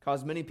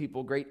caused many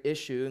people great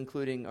issue,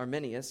 including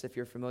Arminius, if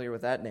you're familiar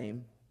with that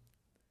name.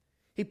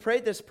 He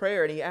prayed this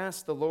prayer and he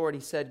asked the Lord,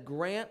 he said,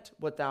 "Grant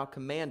what thou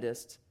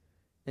commandest,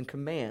 and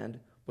command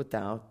what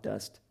thou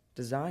dost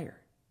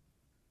desire."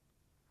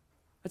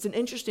 That's an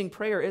interesting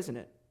prayer, isn't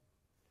it?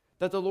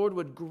 That the Lord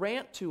would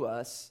grant to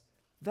us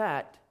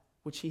that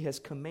which he has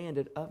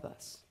commanded of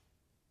us.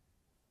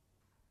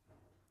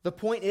 The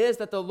point is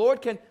that the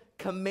Lord can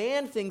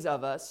command things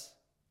of us,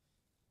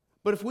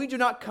 but if we do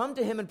not come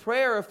to him in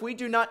prayer, if we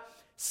do not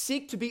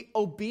seek to be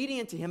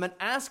obedient to him and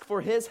ask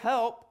for his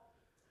help,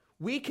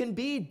 we can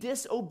be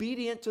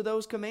disobedient to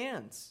those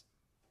commands.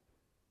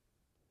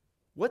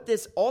 What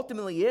this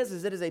ultimately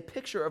is it is a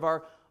picture of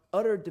our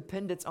utter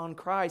dependence on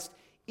Christ,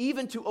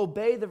 even to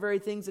obey the very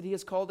things that he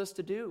has called us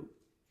to do,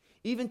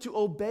 even to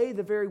obey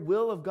the very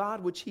will of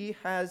God which he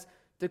has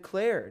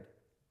declared.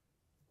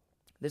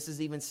 This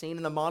is even seen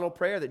in the model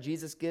prayer that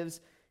Jesus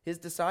gives his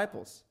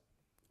disciples,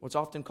 what's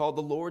often called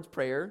the Lord's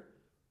Prayer,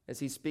 as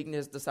he's speaking to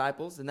his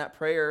disciples. In that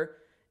prayer,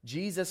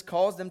 Jesus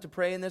calls them to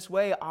pray in this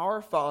way: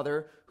 "Our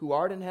Father who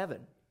art in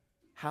heaven,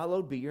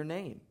 hallowed be your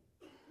name.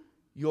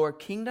 Your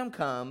kingdom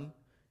come,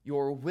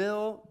 your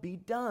will be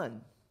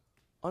done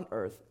on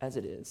earth as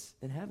it is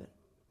in heaven."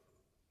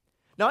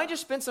 Now, I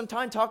just spent some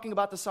time talking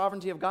about the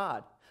sovereignty of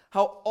God,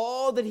 how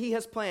all that he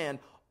has planned,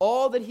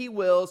 all that he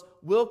wills,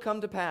 will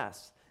come to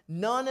pass.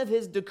 None of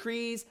his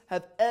decrees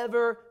have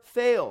ever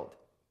failed.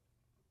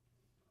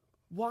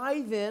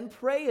 Why then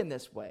pray in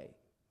this way?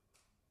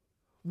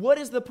 What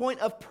is the point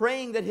of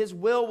praying that his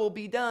will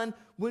be done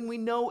when we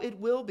know it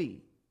will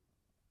be?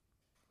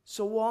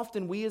 So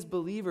often we as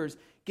believers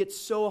get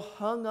so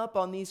hung up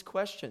on these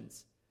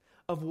questions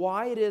of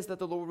why it is that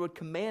the Lord would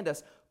command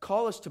us,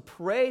 call us to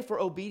pray for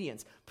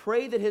obedience,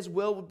 pray that his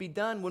will would be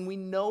done when we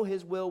know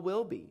his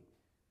will be.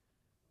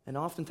 And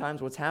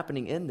oftentimes what's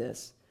happening in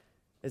this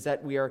is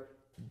that we are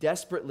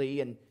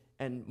desperately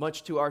and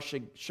much to our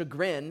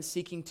chagrin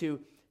seeking to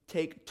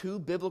take two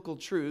biblical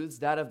truths,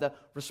 that of the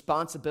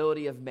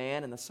responsibility of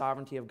man and the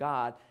sovereignty of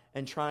God,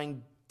 and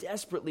trying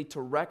desperately to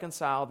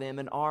reconcile them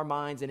in our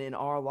minds and in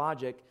our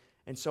logic,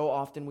 and so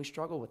often we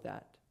struggle with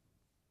that.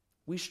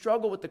 We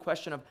struggle with the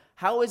question of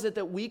how is it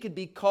that we could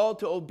be called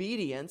to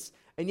obedience,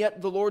 and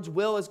yet the Lord's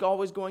will is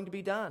always going to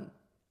be done?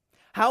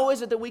 How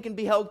is it that we can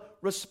be held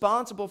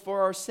responsible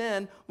for our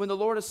sin when the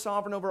Lord is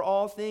sovereign over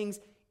all things,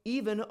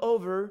 even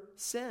over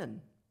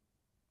sin?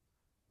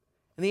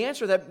 And the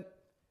answer that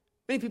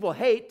many people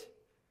hate,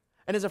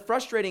 and is a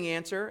frustrating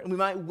answer, and we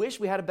might wish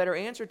we had a better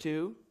answer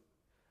to,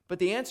 but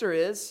the answer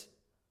is,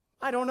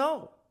 I don't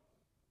know.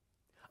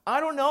 I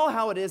don't know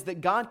how it is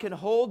that God can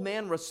hold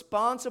man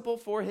responsible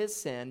for his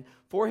sin,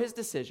 for his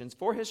decisions,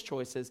 for his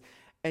choices,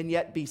 and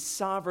yet be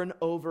sovereign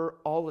over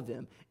all of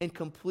them, in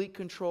complete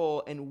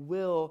control and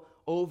will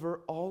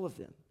over all of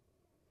them.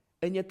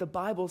 And yet the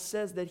Bible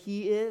says that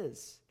he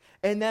is,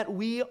 and that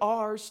we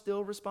are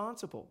still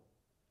responsible.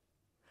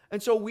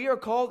 And so we are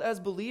called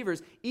as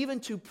believers even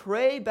to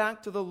pray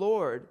back to the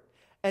Lord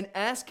and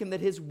ask him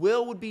that his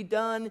will would be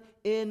done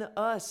in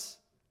us,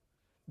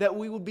 that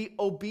we would be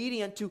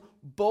obedient to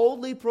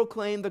boldly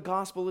proclaim the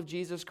gospel of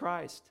Jesus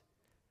Christ,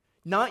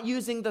 not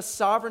using the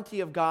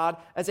sovereignty of God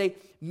as a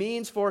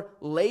means for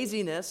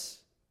laziness,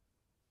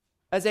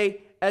 as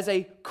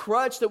a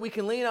crutch that we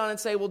can lean on and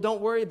say, well, don't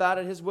worry about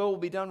it, his will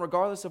be done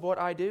regardless of what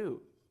I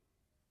do.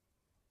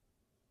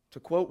 To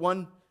quote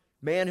one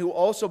man who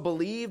also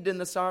believed in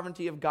the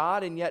sovereignty of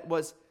God and yet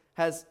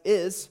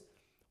is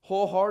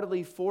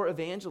wholeheartedly for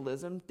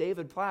evangelism,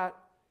 David Platt,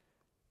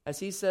 as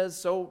he says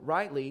so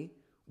rightly,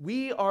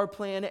 we are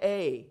plan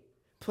A.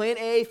 Plan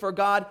A for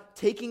God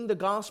taking the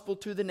gospel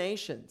to the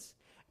nations.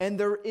 And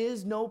there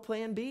is no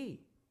plan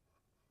B.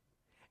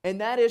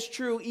 And that is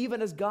true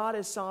even as God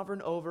is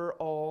sovereign over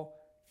all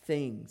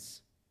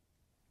things.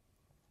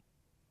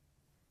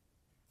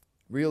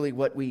 Really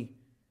what we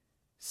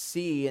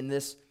see in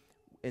this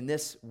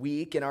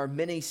week, in our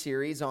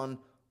mini-series on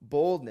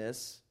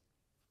boldness,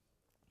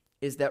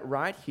 is that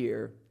right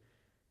here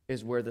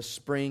is where the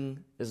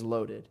spring is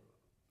loaded.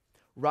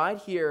 Right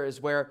here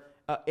is where,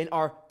 in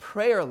our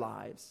prayer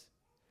lives,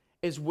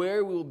 is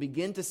where we will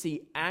begin to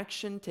see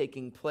action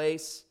taking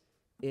place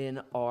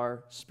in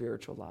our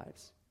spiritual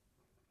lives.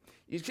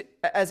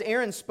 As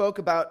Aaron spoke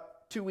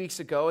about 2 weeks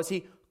ago, as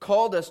he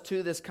called us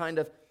to this kind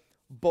of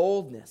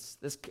boldness,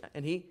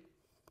 and he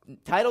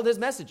titled his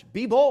message,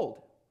 Be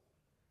Bold,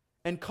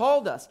 and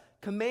called us,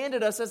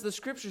 commanded us, as the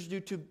scriptures do,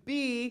 to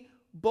be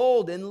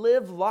bold and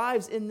live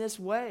lives in this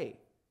way.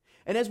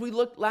 And as we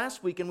looked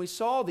last week and we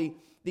saw the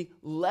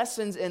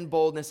lessons in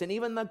boldness and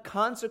even the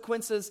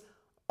consequences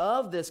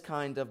of this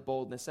kind of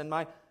boldness, and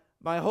my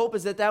hope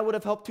is that would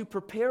have helped to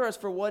prepare us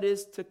for what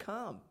is to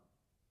come.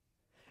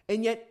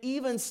 And yet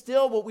even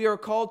still what we are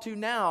called to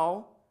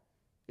now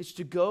is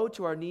to go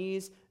to our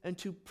knees and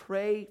to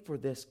pray for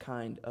this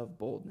kind of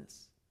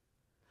boldness.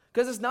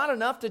 Because it's not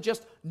enough to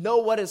just know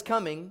what is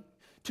coming,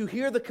 to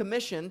hear the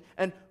commission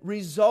and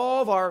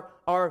resolve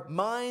our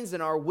minds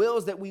and our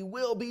wills that we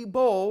will be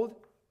bold,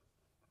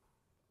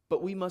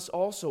 but we must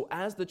also,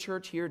 as the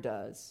church here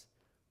does,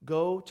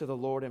 go to the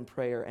Lord in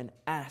prayer and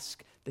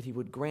ask that he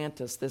would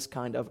grant us this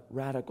kind of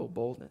radical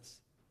boldness.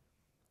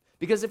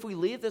 Because if we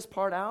leave this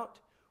part out,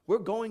 we're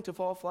going to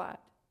fall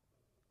flat.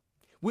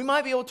 We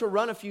might be able to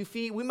run a few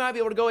feet. We might be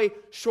able to go a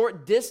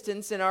short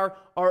distance in our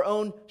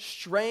own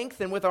strength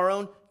and with our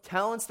own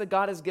talents that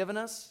God has given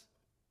us.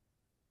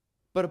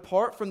 But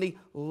apart from the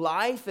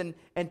life and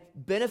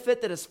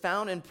benefit that is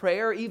found in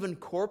prayer, even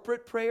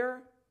corporate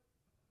prayer,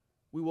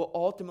 we will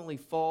ultimately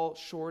fall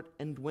short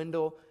and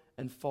dwindle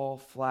and fall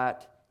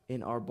flat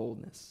in our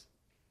boldness.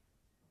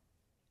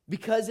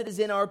 Because it is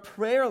in our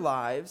prayer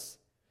lives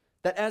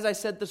that, as I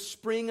said, the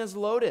spring is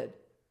loaded.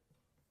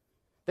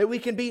 That we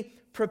can be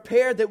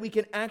prepared, that we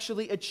can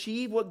actually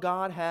achieve what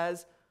God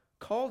has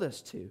called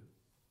us to.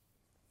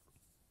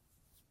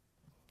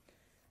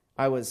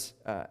 I was,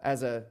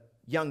 as a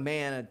young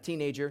man, a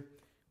teenager,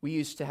 we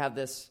used to have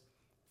this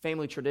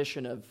family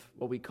tradition of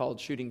what we called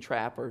shooting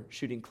trap or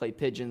shooting clay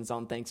pigeons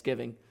on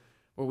Thanksgiving,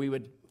 where we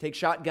would take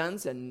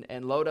shotguns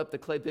and load up the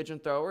clay pigeon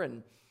thrower,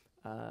 and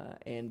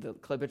the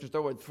clay pigeon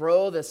thrower would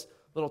throw this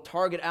little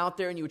target out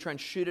there, and you would try and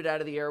shoot it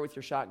out of the air with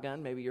your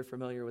shotgun. Maybe you're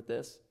familiar with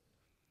this.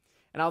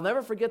 And I'll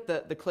never forget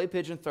the clay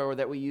pigeon thrower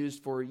that we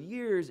used for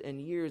years and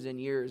years and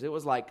years. It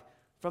was like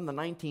from the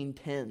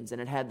 1910s,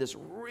 and it had this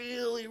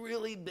really,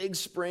 really big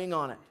spring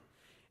on it.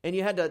 And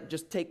you had to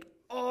just take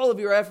all of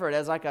your effort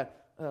as like a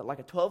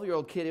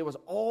 12-year-old kid. It was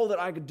all that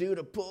I could do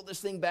to pull this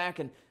thing back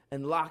and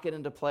lock it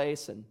into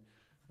place. And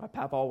my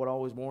papa would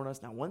always warn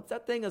us, now once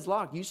that thing is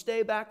locked, you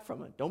stay back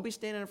from it. Don't be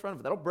standing in front of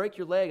it. That'll break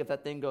your leg if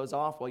that thing goes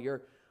off while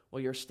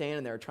you're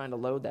standing there trying to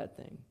load that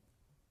thing.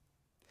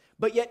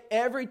 But yet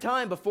every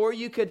time before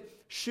you could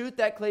shoot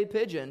that clay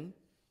pigeon,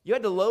 you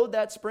had to load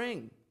that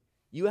spring.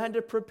 You had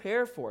to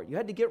prepare for it. You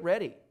had to get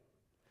ready.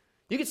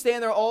 You could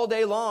stand there all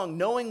day long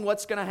knowing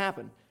what's going to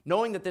happen,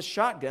 knowing that this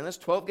shotgun, this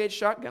 12-gauge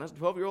shotgun, this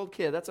 12-year-old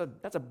kid, that's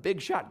a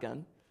big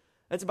shotgun.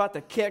 It's about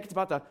to kick. It's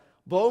about to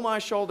blow my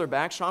shoulder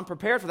back, so I'm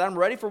prepared for that. I'm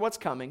ready for what's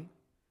coming.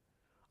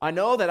 I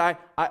know that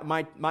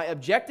my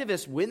objective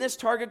is when this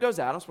target goes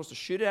out, I'm supposed to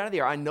shoot it out of the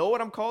air. I know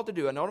what I'm called to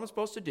do. I know what I'm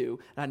supposed to do,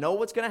 and I know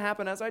what's going to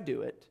happen as I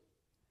do it.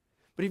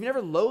 But if you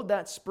never load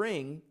that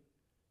spring,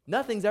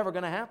 nothing's ever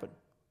going to happen.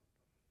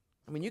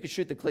 I mean, you could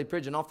shoot the clay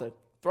pigeon off the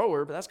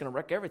thrower, but that's going to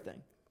wreck everything.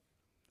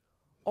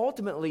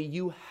 Ultimately,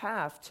 you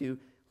have to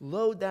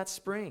load that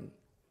spring.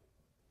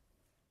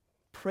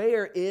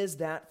 Prayer is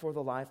that for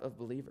the life of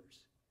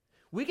believers.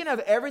 We can have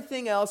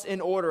everything else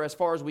in order as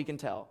far as we can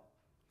tell.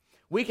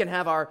 We can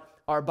have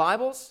our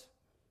Bibles.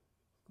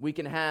 We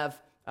can have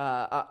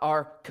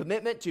our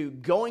commitment to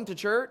going to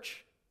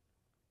church.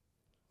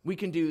 We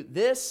can do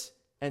this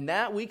and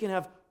that. We can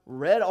have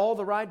read all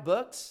the right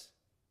books.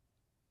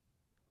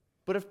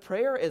 But if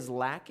prayer is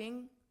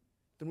lacking,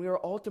 then we are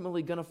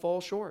ultimately going to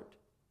fall short.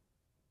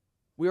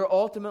 We are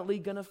ultimately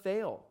going to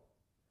fail.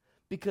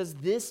 Because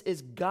this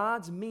is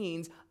God's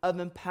means of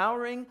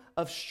empowering,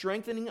 of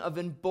strengthening, of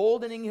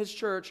emboldening His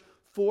church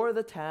for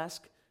the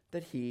task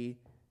that He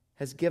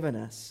has given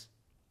us.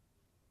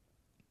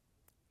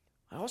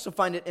 I also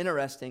find it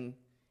interesting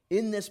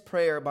in this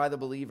prayer by the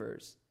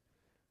believers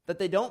that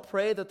they don't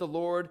pray that the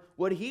Lord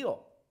would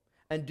heal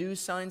and do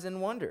signs and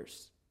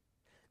wonders.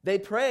 They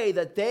pray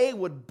that they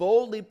would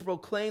boldly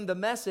proclaim the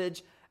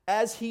message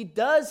as He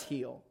does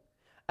heal,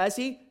 as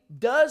He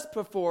does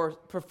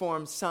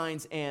perform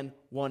signs and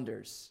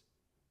wonders.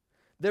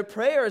 Their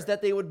prayer is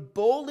that they would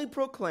boldly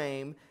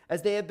proclaim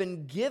as they have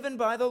been given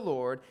by the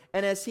Lord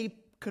and as He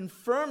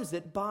confirms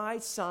it by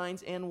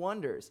signs and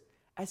wonders,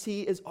 as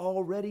He is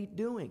already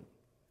doing.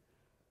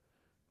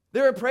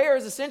 Their prayer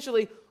is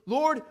essentially,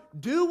 Lord,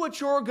 do what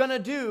you're going to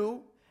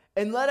do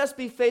and let us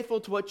be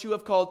faithful to what you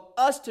have called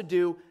us to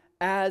do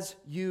as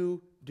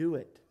you do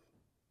it.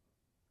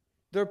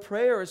 Their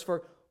prayer is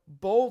for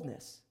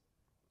boldness.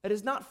 It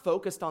is not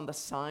focused on the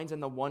signs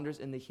and the wonders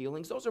and the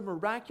healings. Those are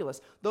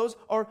miraculous. Those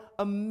are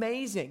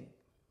amazing.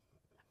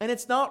 And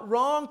it's not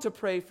wrong to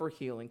pray for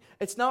healing.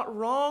 It's not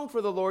wrong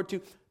for the Lord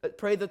to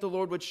pray that the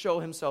Lord would show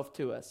Himself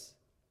to us.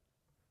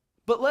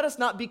 But let us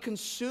not be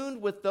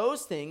consumed with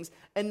those things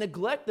and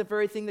neglect the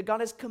very thing that God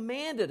has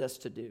commanded us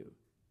to do.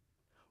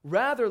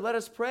 Rather, let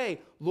us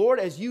pray, Lord,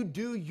 as you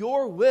do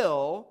your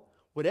will,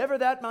 whatever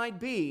that might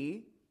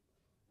be,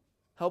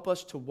 help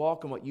us to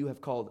walk in what you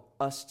have called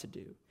us to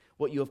do,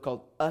 what you have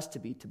called us to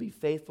be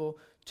faithful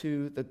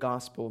to the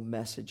gospel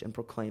message and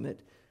proclaim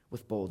it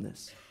with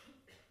boldness.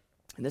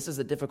 And this is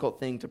a difficult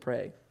thing to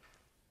pray.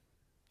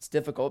 It's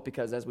difficult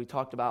because, as we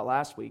talked about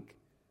last week,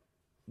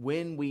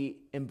 when we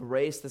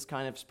embrace this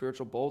kind of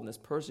spiritual boldness,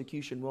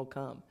 persecution will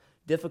come.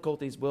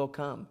 Difficulties will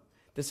come.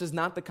 This is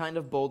not the kind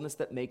of boldness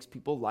that makes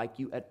people like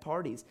you at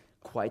parties.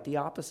 Quite the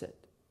opposite.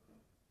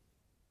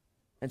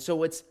 And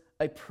so it's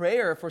a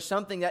prayer for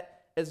something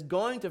that is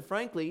going to,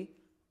 frankly,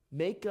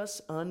 make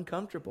us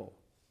uncomfortable.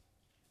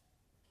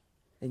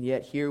 And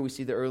yet here we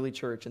see the early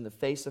church in the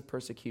face of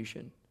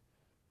persecution,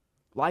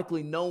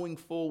 likely knowing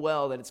full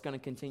well that it's going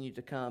to continue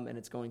to come and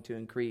it's going to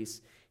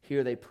increase.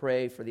 Here they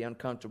pray for the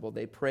uncomfortable.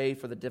 They pray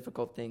for the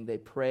difficult thing. They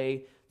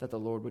pray that the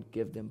Lord would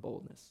give them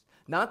boldness.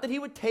 Not that he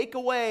would take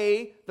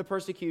away the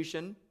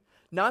persecution,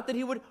 not that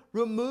he would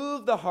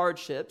remove the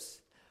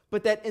hardships,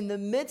 but that in the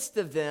midst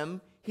of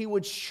them, he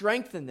would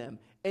strengthen them,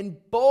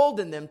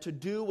 embolden them to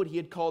do what he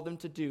had called them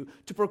to do,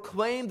 to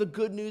proclaim the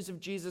good news of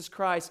Jesus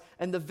Christ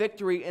and the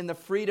victory and the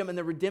freedom and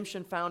the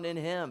redemption found in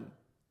him.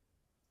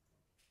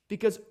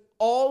 Because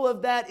all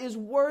of that is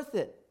worth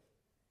it.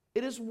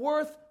 It is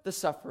worth the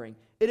suffering.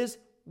 It is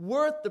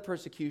worth the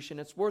persecution.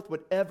 It's worth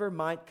whatever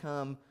might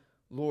come.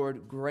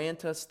 Lord,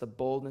 grant us the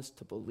boldness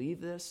to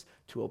believe this,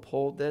 to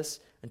uphold this,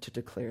 and to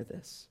declare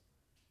this.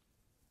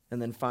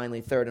 And then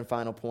finally, third and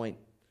final point,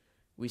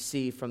 we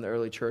see from the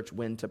early church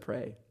when to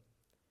pray.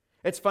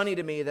 It's funny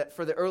to me that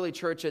for the early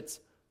church, it's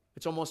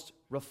almost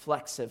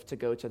reflexive to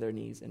go to their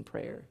knees in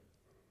prayer.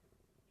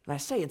 And I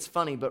say it's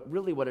funny, but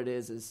really what it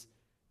is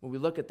when we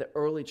look at the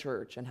early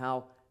church and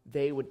how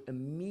they would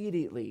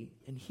immediately,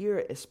 and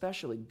here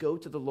especially, go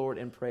to the Lord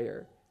in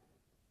prayer.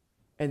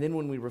 And then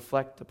when we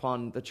reflect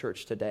upon the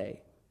church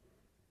today,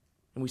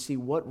 and we see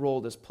what role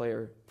does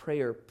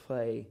prayer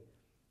play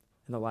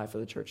in the life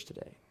of the church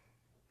today.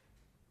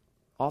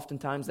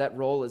 Oftentimes that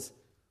role is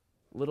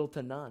little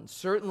to none.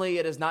 Certainly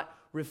it is not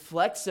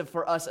reflexive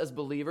for us as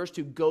believers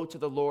to go to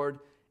the Lord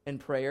in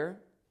prayer.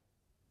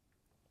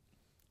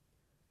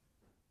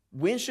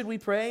 When should we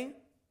pray?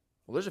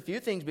 Well, there's a few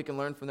things we can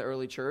learn from the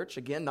early church.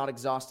 Again, not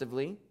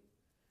exhaustively.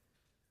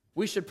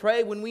 We should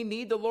pray when we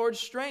need the Lord's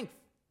strength.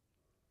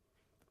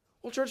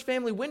 Well, church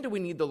family, when do we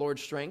need the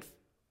Lord's strength?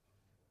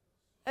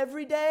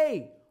 Every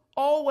day,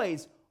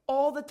 always,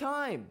 all the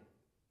time.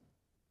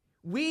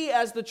 We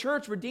as the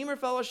church, Redeemer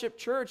Fellowship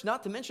Church,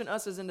 not to mention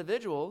us as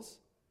individuals,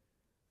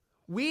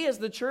 we as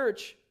the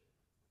church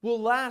will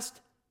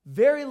last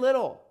very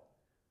little.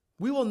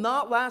 We will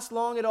not last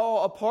long at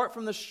all apart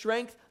from the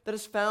strength that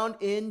is found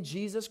in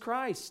Jesus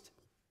Christ.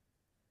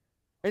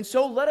 And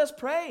so let us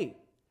pray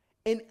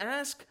and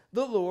ask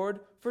the Lord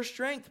for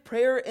strength.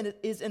 Prayer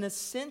is an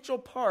essential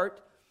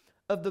part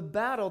of the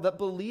battle that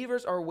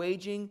believers are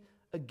waging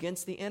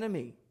against the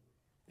enemy.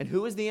 And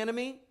who is the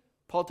enemy?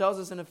 Paul tells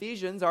us in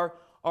Ephesians, our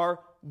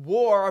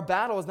war, our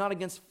battle is not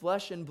against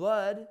flesh and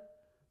blood,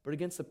 but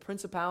against the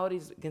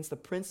principalities, against the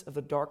prince of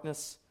the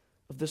darkness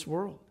of this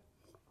world.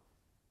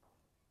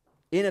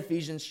 In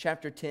Ephesians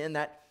chapter 10,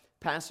 that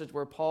passage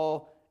where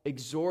Paul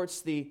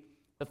exhorts the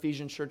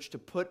Ephesian church to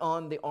put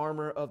on the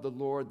armor of the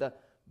Lord, the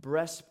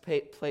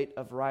breastplate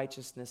of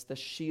righteousness, the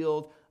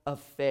shield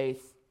of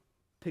faith,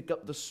 pick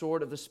up the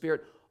sword of the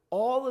Spirit.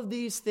 All of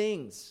these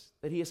things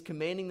that he is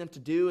commanding them to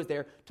do is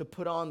there to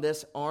put on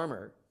this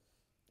armor.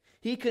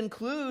 He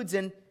concludes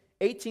in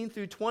 18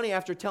 through 20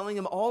 after telling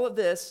them all of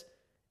this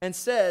and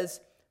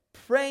says,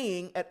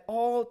 praying at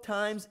all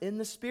times in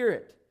the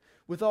Spirit,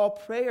 with all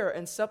prayer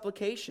and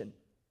supplication.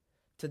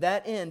 To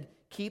that end,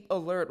 keep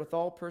alert with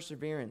all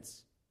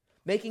perseverance,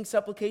 making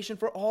supplication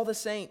for all the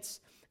saints,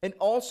 and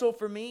also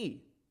for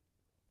me,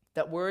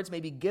 that words may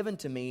be given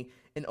to me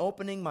in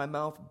opening my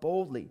mouth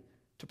boldly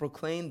to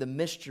proclaim the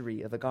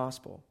mystery of the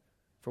gospel,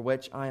 for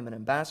which I am an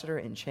ambassador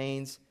in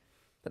chains,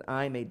 that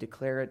I may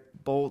declare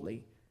it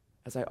boldly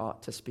as I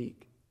ought to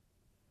speak.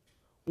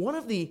 One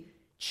of the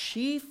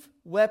chief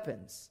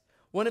weapons,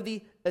 one of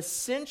the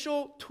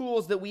essential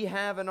tools that we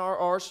have in our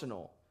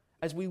arsenal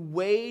as we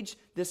wage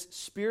this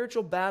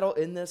spiritual battle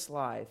in this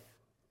life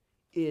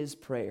is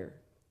prayer.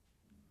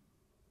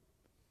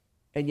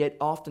 And yet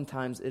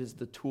oftentimes it is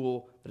the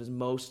tool that is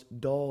most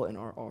dull in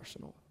our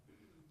arsenal,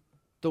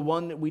 the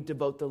one that we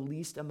devote the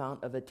least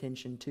amount of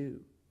attention to.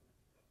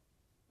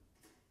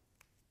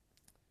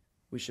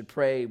 We should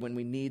pray when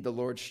we need the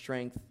Lord's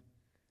strength.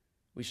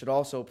 We should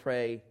also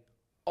pray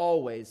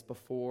always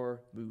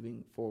before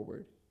moving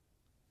forward.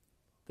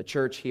 The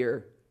church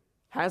here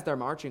has their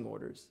marching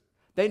orders.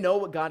 They know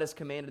what God has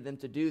commanded them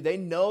to do. They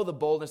know the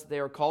boldness that they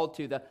are called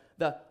to,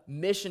 the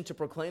mission to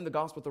proclaim the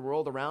gospel to the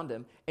world around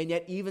them. And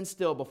yet even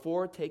still,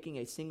 before taking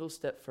a single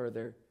step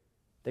further,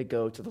 they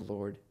go to the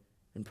Lord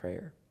in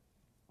prayer.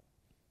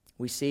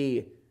 We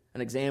see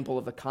an example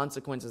of the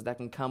consequences that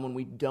can come when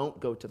we don't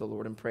go to the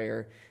Lord in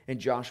prayer in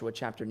Joshua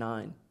chapter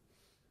 9.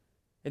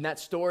 In that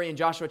story in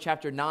Joshua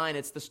chapter 9,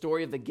 it's the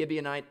story of the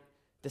Gibeonite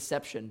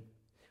deception.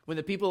 When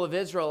the people of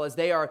Israel, as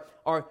they are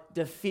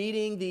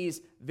defeating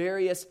these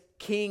various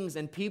kings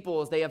and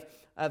peoples, they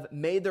have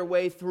made their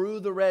way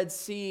through the Red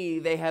Sea.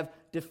 They have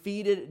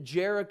defeated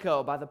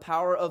Jericho by the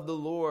power of the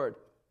Lord.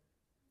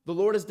 The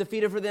Lord has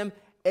defeated for them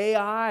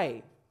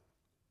Ai.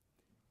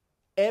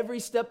 Every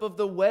step of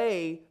the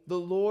way, the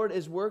Lord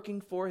is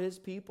working for his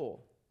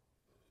people.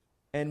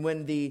 And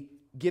when the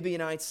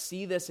Gibeonites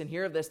see this and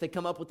hear of this, they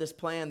come up with this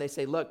plan. They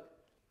say, look,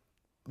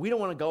 we don't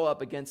want to go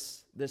up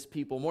against this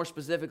people. More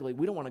specifically,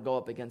 we don't want to go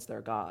up against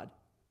their God.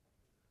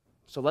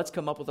 So let's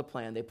come up with a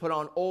plan. They put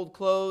on old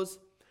clothes.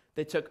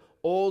 They took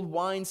old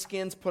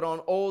wineskins, put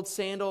on old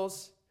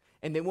sandals,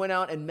 and they went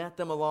out and met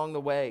them along the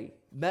way,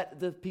 met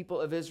the people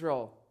of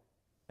Israel,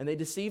 and they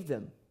deceived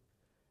them.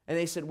 And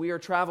they said, we are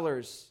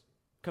travelers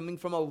coming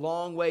from a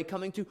long way,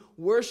 coming to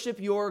worship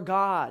your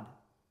God.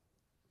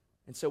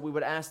 And so we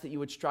would ask that you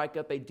would strike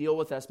up a deal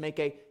with us, make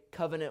a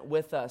covenant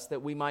with us,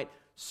 that we might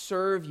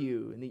serve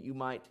you and that you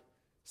might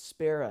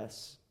spare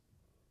us.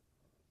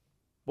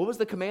 What was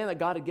the command that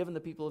God had given the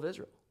people of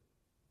Israel?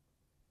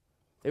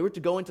 They were to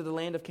go into the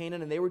land of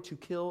Canaan and they were to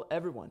kill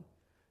everyone.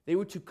 They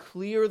were to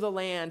clear the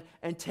land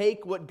and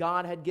take what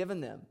God had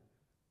given them.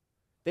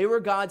 They were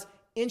God's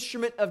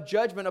instrument of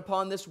judgment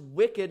upon this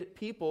wicked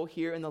people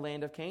here in the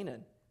land of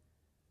Canaan.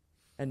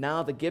 And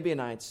now the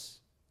Gibeonites,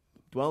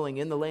 dwelling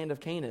in the land of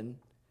Canaan,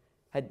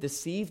 had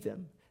deceived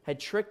them, had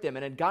tricked them,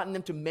 and had gotten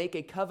them to make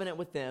a covenant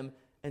with them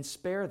and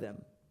spare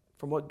them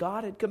from what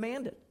God had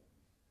commanded.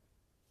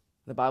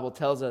 The Bible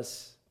tells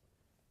us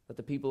that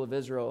the people of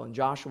Israel and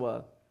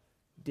Joshua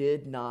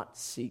did not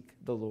seek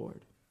the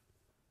Lord.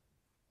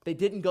 They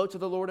didn't go to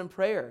the Lord in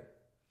prayer,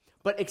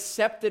 but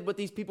accepted what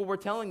these people were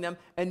telling them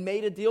and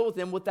made a deal with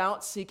them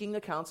without seeking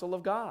the counsel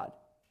of God.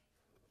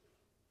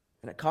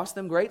 And it cost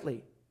them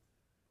greatly.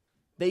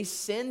 They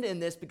sinned in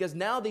this because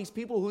now these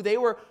people who they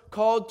were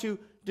called to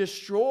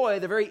destroy,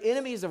 the very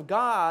enemies of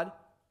God,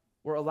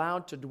 were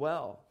allowed to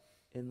dwell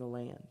in the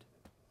land.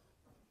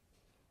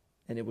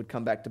 And it would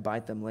come back to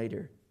bite them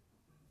later.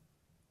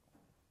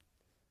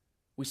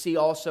 We see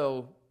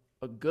also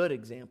a good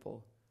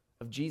example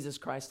of Jesus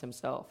Christ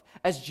himself.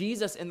 As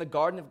Jesus in the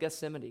Garden of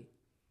Gethsemane,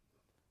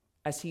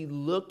 as he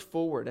looked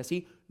forward, as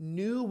he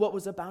knew what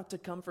was about to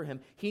come for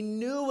him, he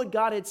knew what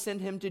God had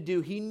sent him to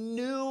do. He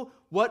knew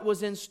what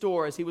was in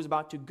store as he was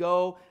about to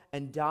go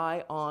and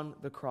die on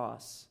the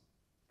cross.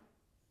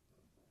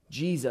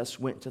 Jesus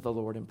went to the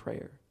Lord in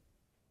prayer,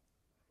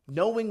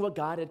 knowing what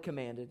God had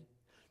commanded,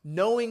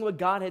 knowing what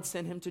God had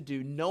sent him to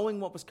do,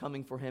 knowing what was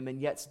coming for him, and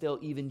yet still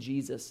even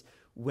Jesus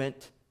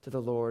went to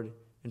the Lord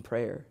in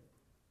prayer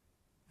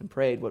and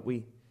prayed what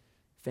we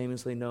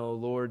famously know,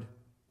 Lord,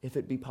 if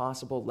it be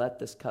possible, let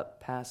this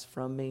cup pass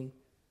from me.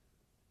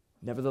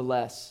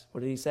 Nevertheless,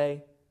 what did he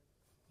say?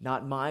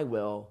 Not my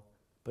will,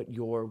 but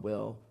your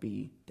will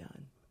be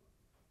done.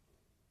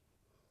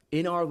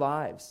 In our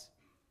lives,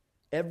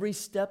 every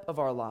step of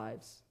our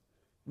lives,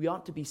 we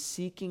ought to be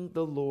seeking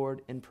the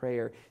Lord in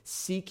prayer,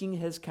 seeking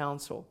his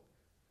counsel,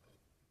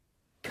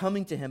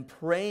 coming to him,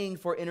 praying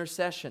for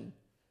intercession,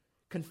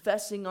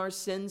 confessing our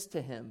sins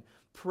to him,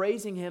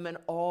 praising him in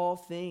all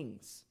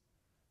things,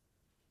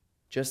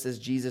 just as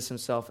Jesus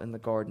himself in the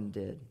garden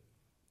did.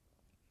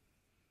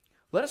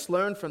 Let us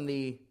learn from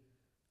the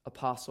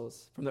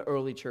apostles, from the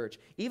early church.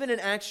 Even in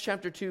Acts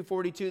chapter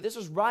 2:42, this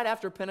was right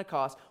after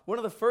Pentecost. One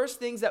of the first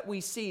things that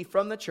we see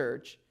from the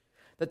church,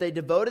 that they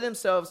devoted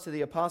themselves to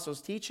the apostles'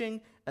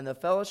 teaching and the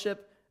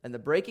fellowship and the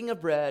breaking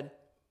of bread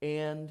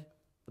and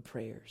the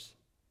prayers.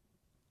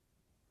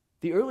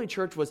 The early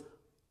church was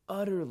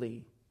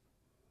utterly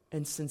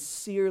and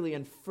sincerely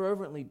and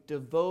fervently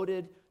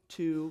devoted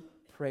to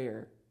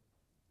prayer,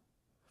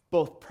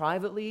 both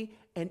privately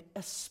and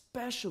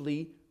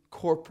especially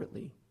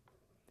corporately,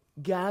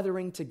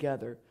 gathering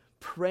together,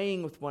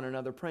 praying with one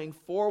another, praying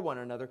for one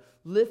another,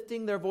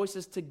 lifting their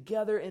voices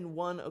together in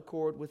one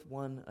accord with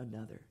one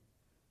another.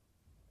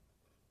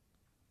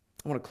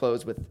 I want to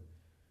close with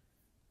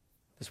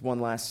this one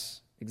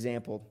last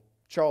example.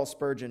 Charles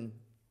Spurgeon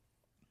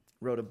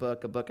wrote a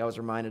book I was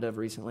reminded of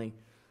recently,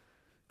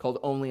 called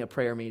Only a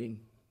Prayer Meeting.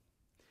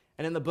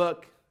 And in the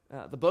book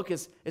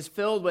is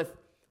filled with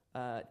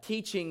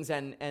teachings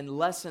and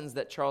lessons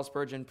that Charles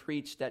Spurgeon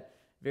preached at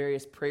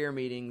various prayer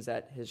meetings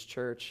at his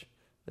church,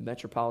 the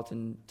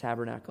Metropolitan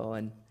Tabernacle.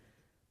 And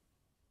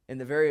in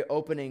the very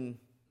opening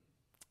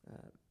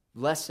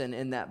lesson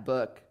in that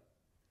book,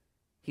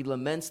 he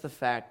laments the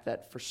fact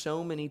that for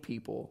so many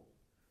people,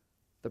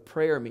 the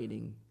prayer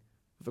meeting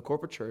of the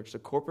corporate church, the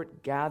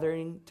corporate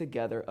gathering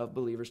together of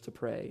believers to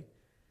pray,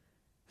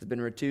 has been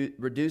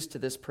reduced to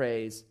this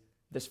phrase,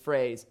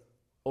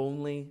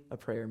 only a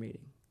prayer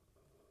meeting.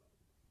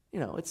 You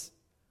know, it's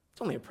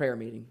only a prayer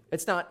meeting.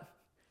 It's not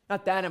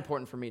that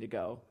important for me to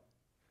go.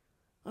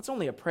 It's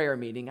only a prayer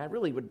meeting. I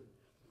would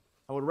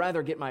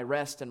rather get my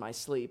rest and my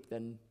sleep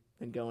than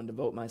go and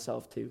devote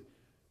myself to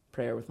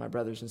prayer with my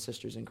brothers and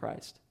sisters in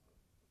Christ.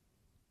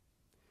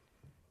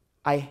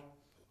 I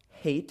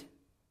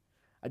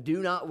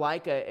do not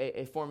like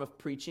a form of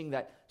preaching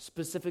that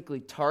specifically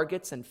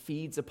targets and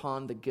feeds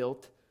upon the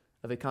guilt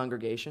of a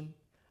congregation.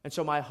 And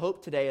so my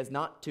hope today is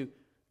not to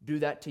do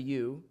that to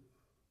you.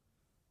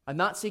 I'm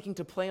not seeking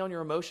to play on your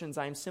emotions.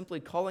 I am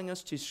simply calling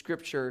us to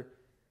Scripture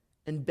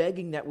and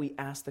begging that we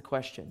ask the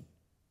question,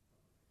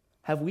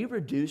 have we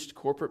reduced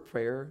corporate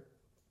prayer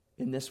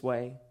in this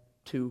way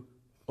to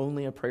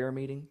only a prayer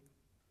meeting?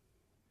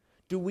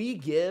 Do we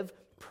give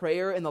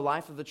prayer in the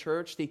life of the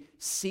church the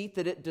seat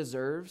that it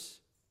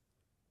deserves?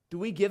 Do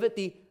we give it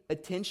the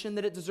attention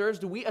that it deserves?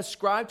 Do we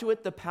ascribe to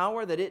it the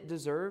power that it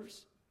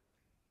deserves?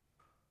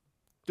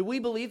 Do we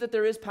believe that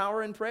there is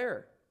power in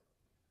prayer?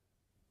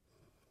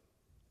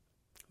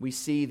 We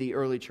see the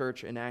early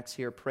church in Acts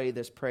here pray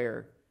this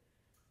prayer.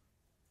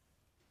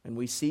 And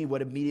we see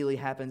what immediately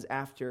happens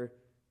after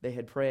they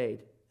had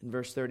prayed in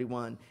verse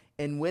 31.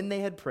 And when they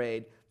had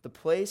prayed, the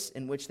place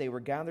in which they were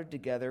gathered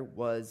together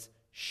was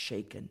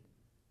shaken.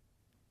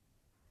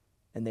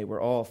 And they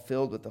were all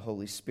filled with the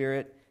Holy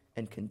Spirit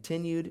and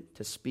continued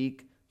to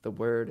speak the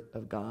word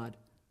of God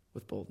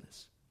with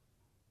boldness.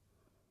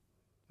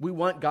 We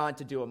want God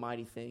to do a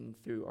mighty thing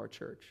through our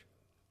church.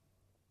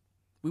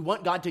 We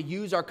want God to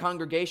use our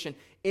congregation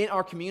in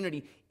our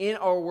community, in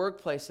our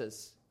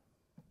workplaces.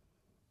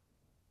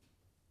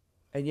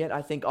 And yet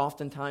I think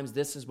oftentimes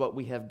this is what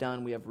we have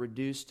done. We have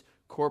reduced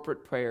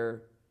corporate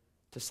prayer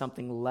to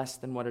something less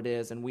than what it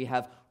is, and we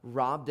have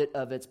robbed it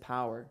of its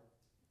power,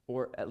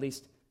 or at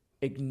least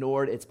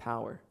ignored its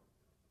power.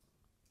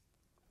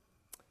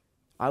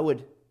 I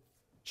would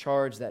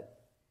charge that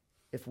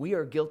if we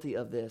are guilty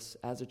of this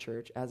as a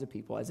church, as a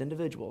people, as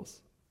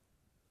individuals,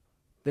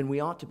 then we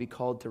ought to be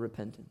called to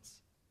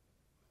repentance,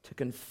 to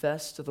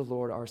confess to the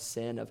Lord our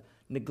sin of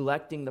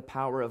neglecting the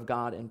power of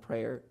God in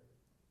prayer,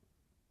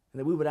 and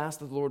that we would ask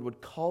that the Lord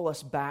would call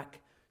us back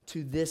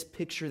to this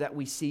picture that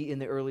we see in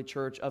the early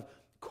church of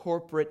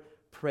corporate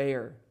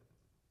prayer.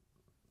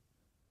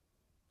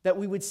 That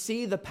we would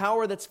see the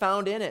power that's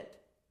found in it.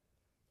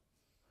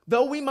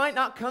 Though we might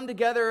not come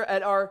together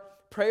at our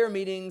prayer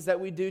meetings that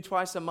we do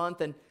twice a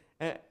month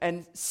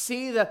and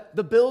see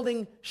the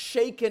building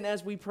shaken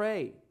as we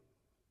pray.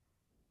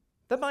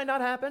 That might not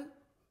happen.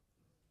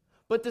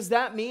 But does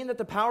that mean that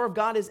the power of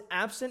God is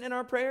absent in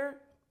our prayer?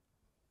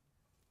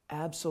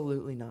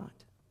 Absolutely not.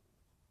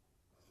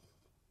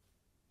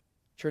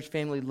 Church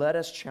family, let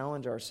us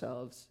challenge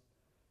ourselves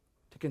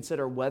to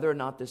consider whether or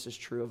not this is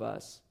true of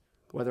us,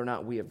 whether or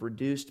not we have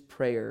reduced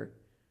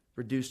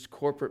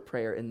corporate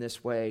prayer in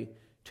this way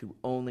to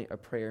only a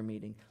prayer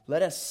meeting.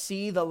 Let us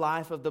see the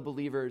life of the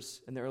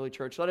believers in the early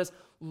church. Let us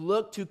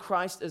look to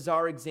Christ as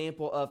our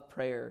example of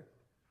prayer,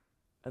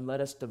 and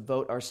let us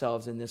devote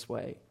ourselves in this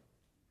way.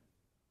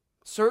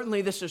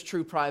 Certainly this is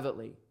true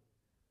privately,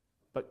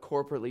 but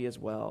corporately as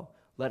well.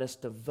 Let us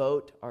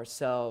devote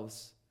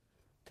ourselves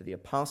to the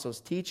apostles'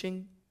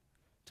 teaching,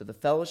 to the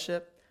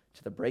fellowship,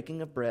 to the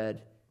breaking of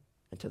bread,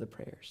 and to the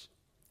prayers.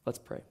 Let's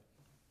pray.